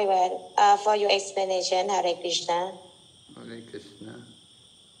for your explanation Hare Krishna Hare Krishna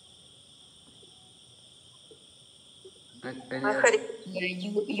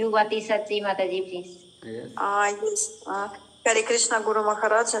You Vati Satsi Mataji please Yes Yes Hare Krishna Guru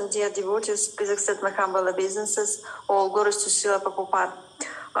Maharaj and dear devotees please accept my humble obeisances all glories to Srila Prabhupada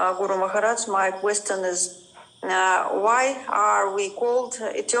Guru Maharaj my question is why are we called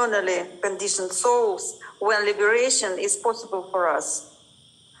eternally conditioned souls when liberation is possible for us?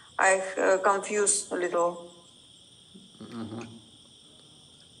 I confused a little.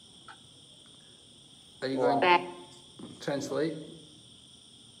 Are you going to translate?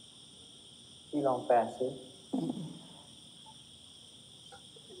 ที่ลองแปลสิ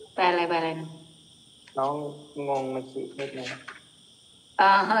แปลอะไรนะ น้องงงเมื่อกี้นิดนึง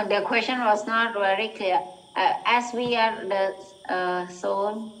The question was not very clear. As we are the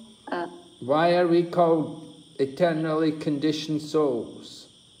soul. Why are we called eternally conditioned souls?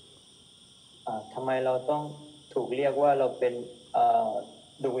 ทำไมเราต้องถูกเรียกว่าเราเป็น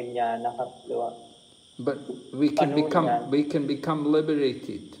ดวงวิญญาณนะครับหรือว่า But we can become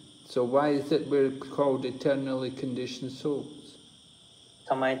liberated. So why is it we're called eternally conditioned souls?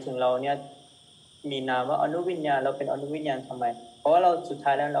 ทำไมถึงเราเนี่ยมีนามว่าอนุวิญญาณเราเป็นอนุวิญญาณทำไมเพราะว่าเราสุดท้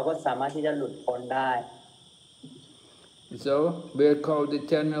ายแล้วเราก็สามารถที่จะหลุดพ้นได้ So we're called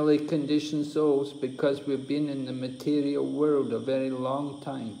eternally conditioned souls because we've been in the material world a very long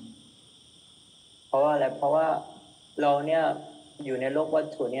time. เพราะว่าอะไรเพราะว่าเราเนี่ยอยู่ในโลกวัต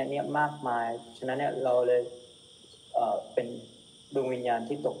ถุเนี่ยมากมายฉะนั้นเนี่ยเราเลยเป็นดวงวิญญาณ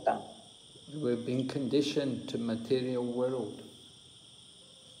ที่ตกต่ำ We've been conditioned to material world.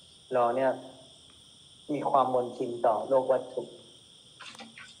 เราเนี่ยมีความมนทินต่อโลกวัตถุ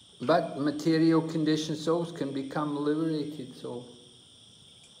But material conditioned souls can become liberated souls.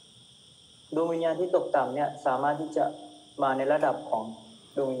 ดวงวิญญาณที่ตกต่ำเนี่ยสามารถที่จะมาในระดับของ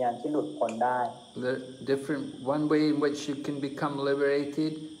ดวงวิญญาณที่หลุดพ้นได้ One way in which you can become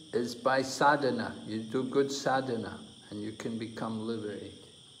liberated is by sadhana. You do good sadhana and you can become liberated.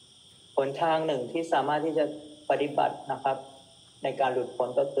 หนทางหนึ่งที่สามารถที่จะปฏิบัตินะครับในการหลุดพ้น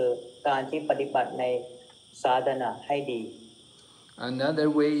ก็คือการที่ปฏิบัติในศาสนาให้ดี Another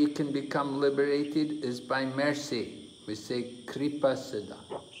way you can become liberated is by mercy. We say kripa siddha.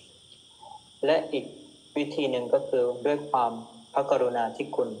 และอีกวิธีหนึ่งก็คือด้วยความพระกรุณาธิ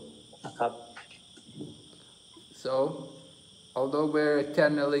คุณนะครับ So, although we're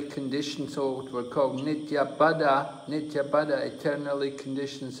eternally conditioned souls, we're called Nityabada, eternally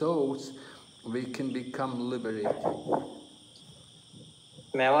conditioned souls, we can become liberated.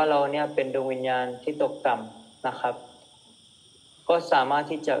 แม้ว่าเราเนี่ยเป็นดวงวิญญาณที่ตกต่ำนะครับก็สามารถ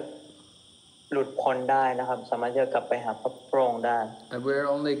ที่จะหลุดพ้นได้นะครับสามารถจะกลับไปหาพระองค์ได้ And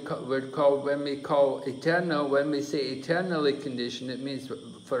we're called when we call eternal, when we say eternally conditioned, it means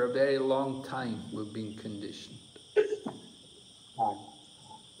for a very long time we've been conditioned.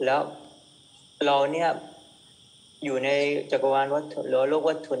 แล้วเราเนี่ยอยู่ในจักรวาลวัตถุหรือโลก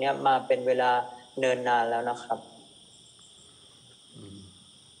วัตถุเนี่ยมาเป็นเวลาเนิ่นนานแล้วนะครับ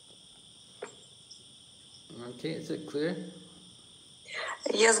Okay, is it clear?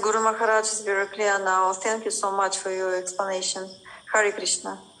 Yes, Guru Maharaj, is very clear now. Thank you so much for your explanation. Hare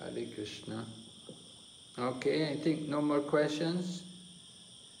Krishna. Hare Krishna. Okay, I think no more questions?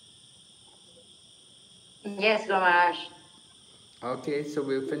 Yes, Guru Maharaj. Okay, so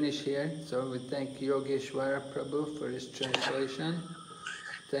we'll finish here. So we thank Yogeshwara Prabhu for his translation.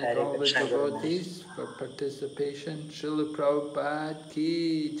 Thank all the devotees for participation. Srila Prabhupada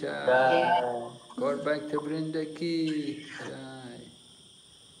ki jai. Gaur Bhakta Vrinda ki jai.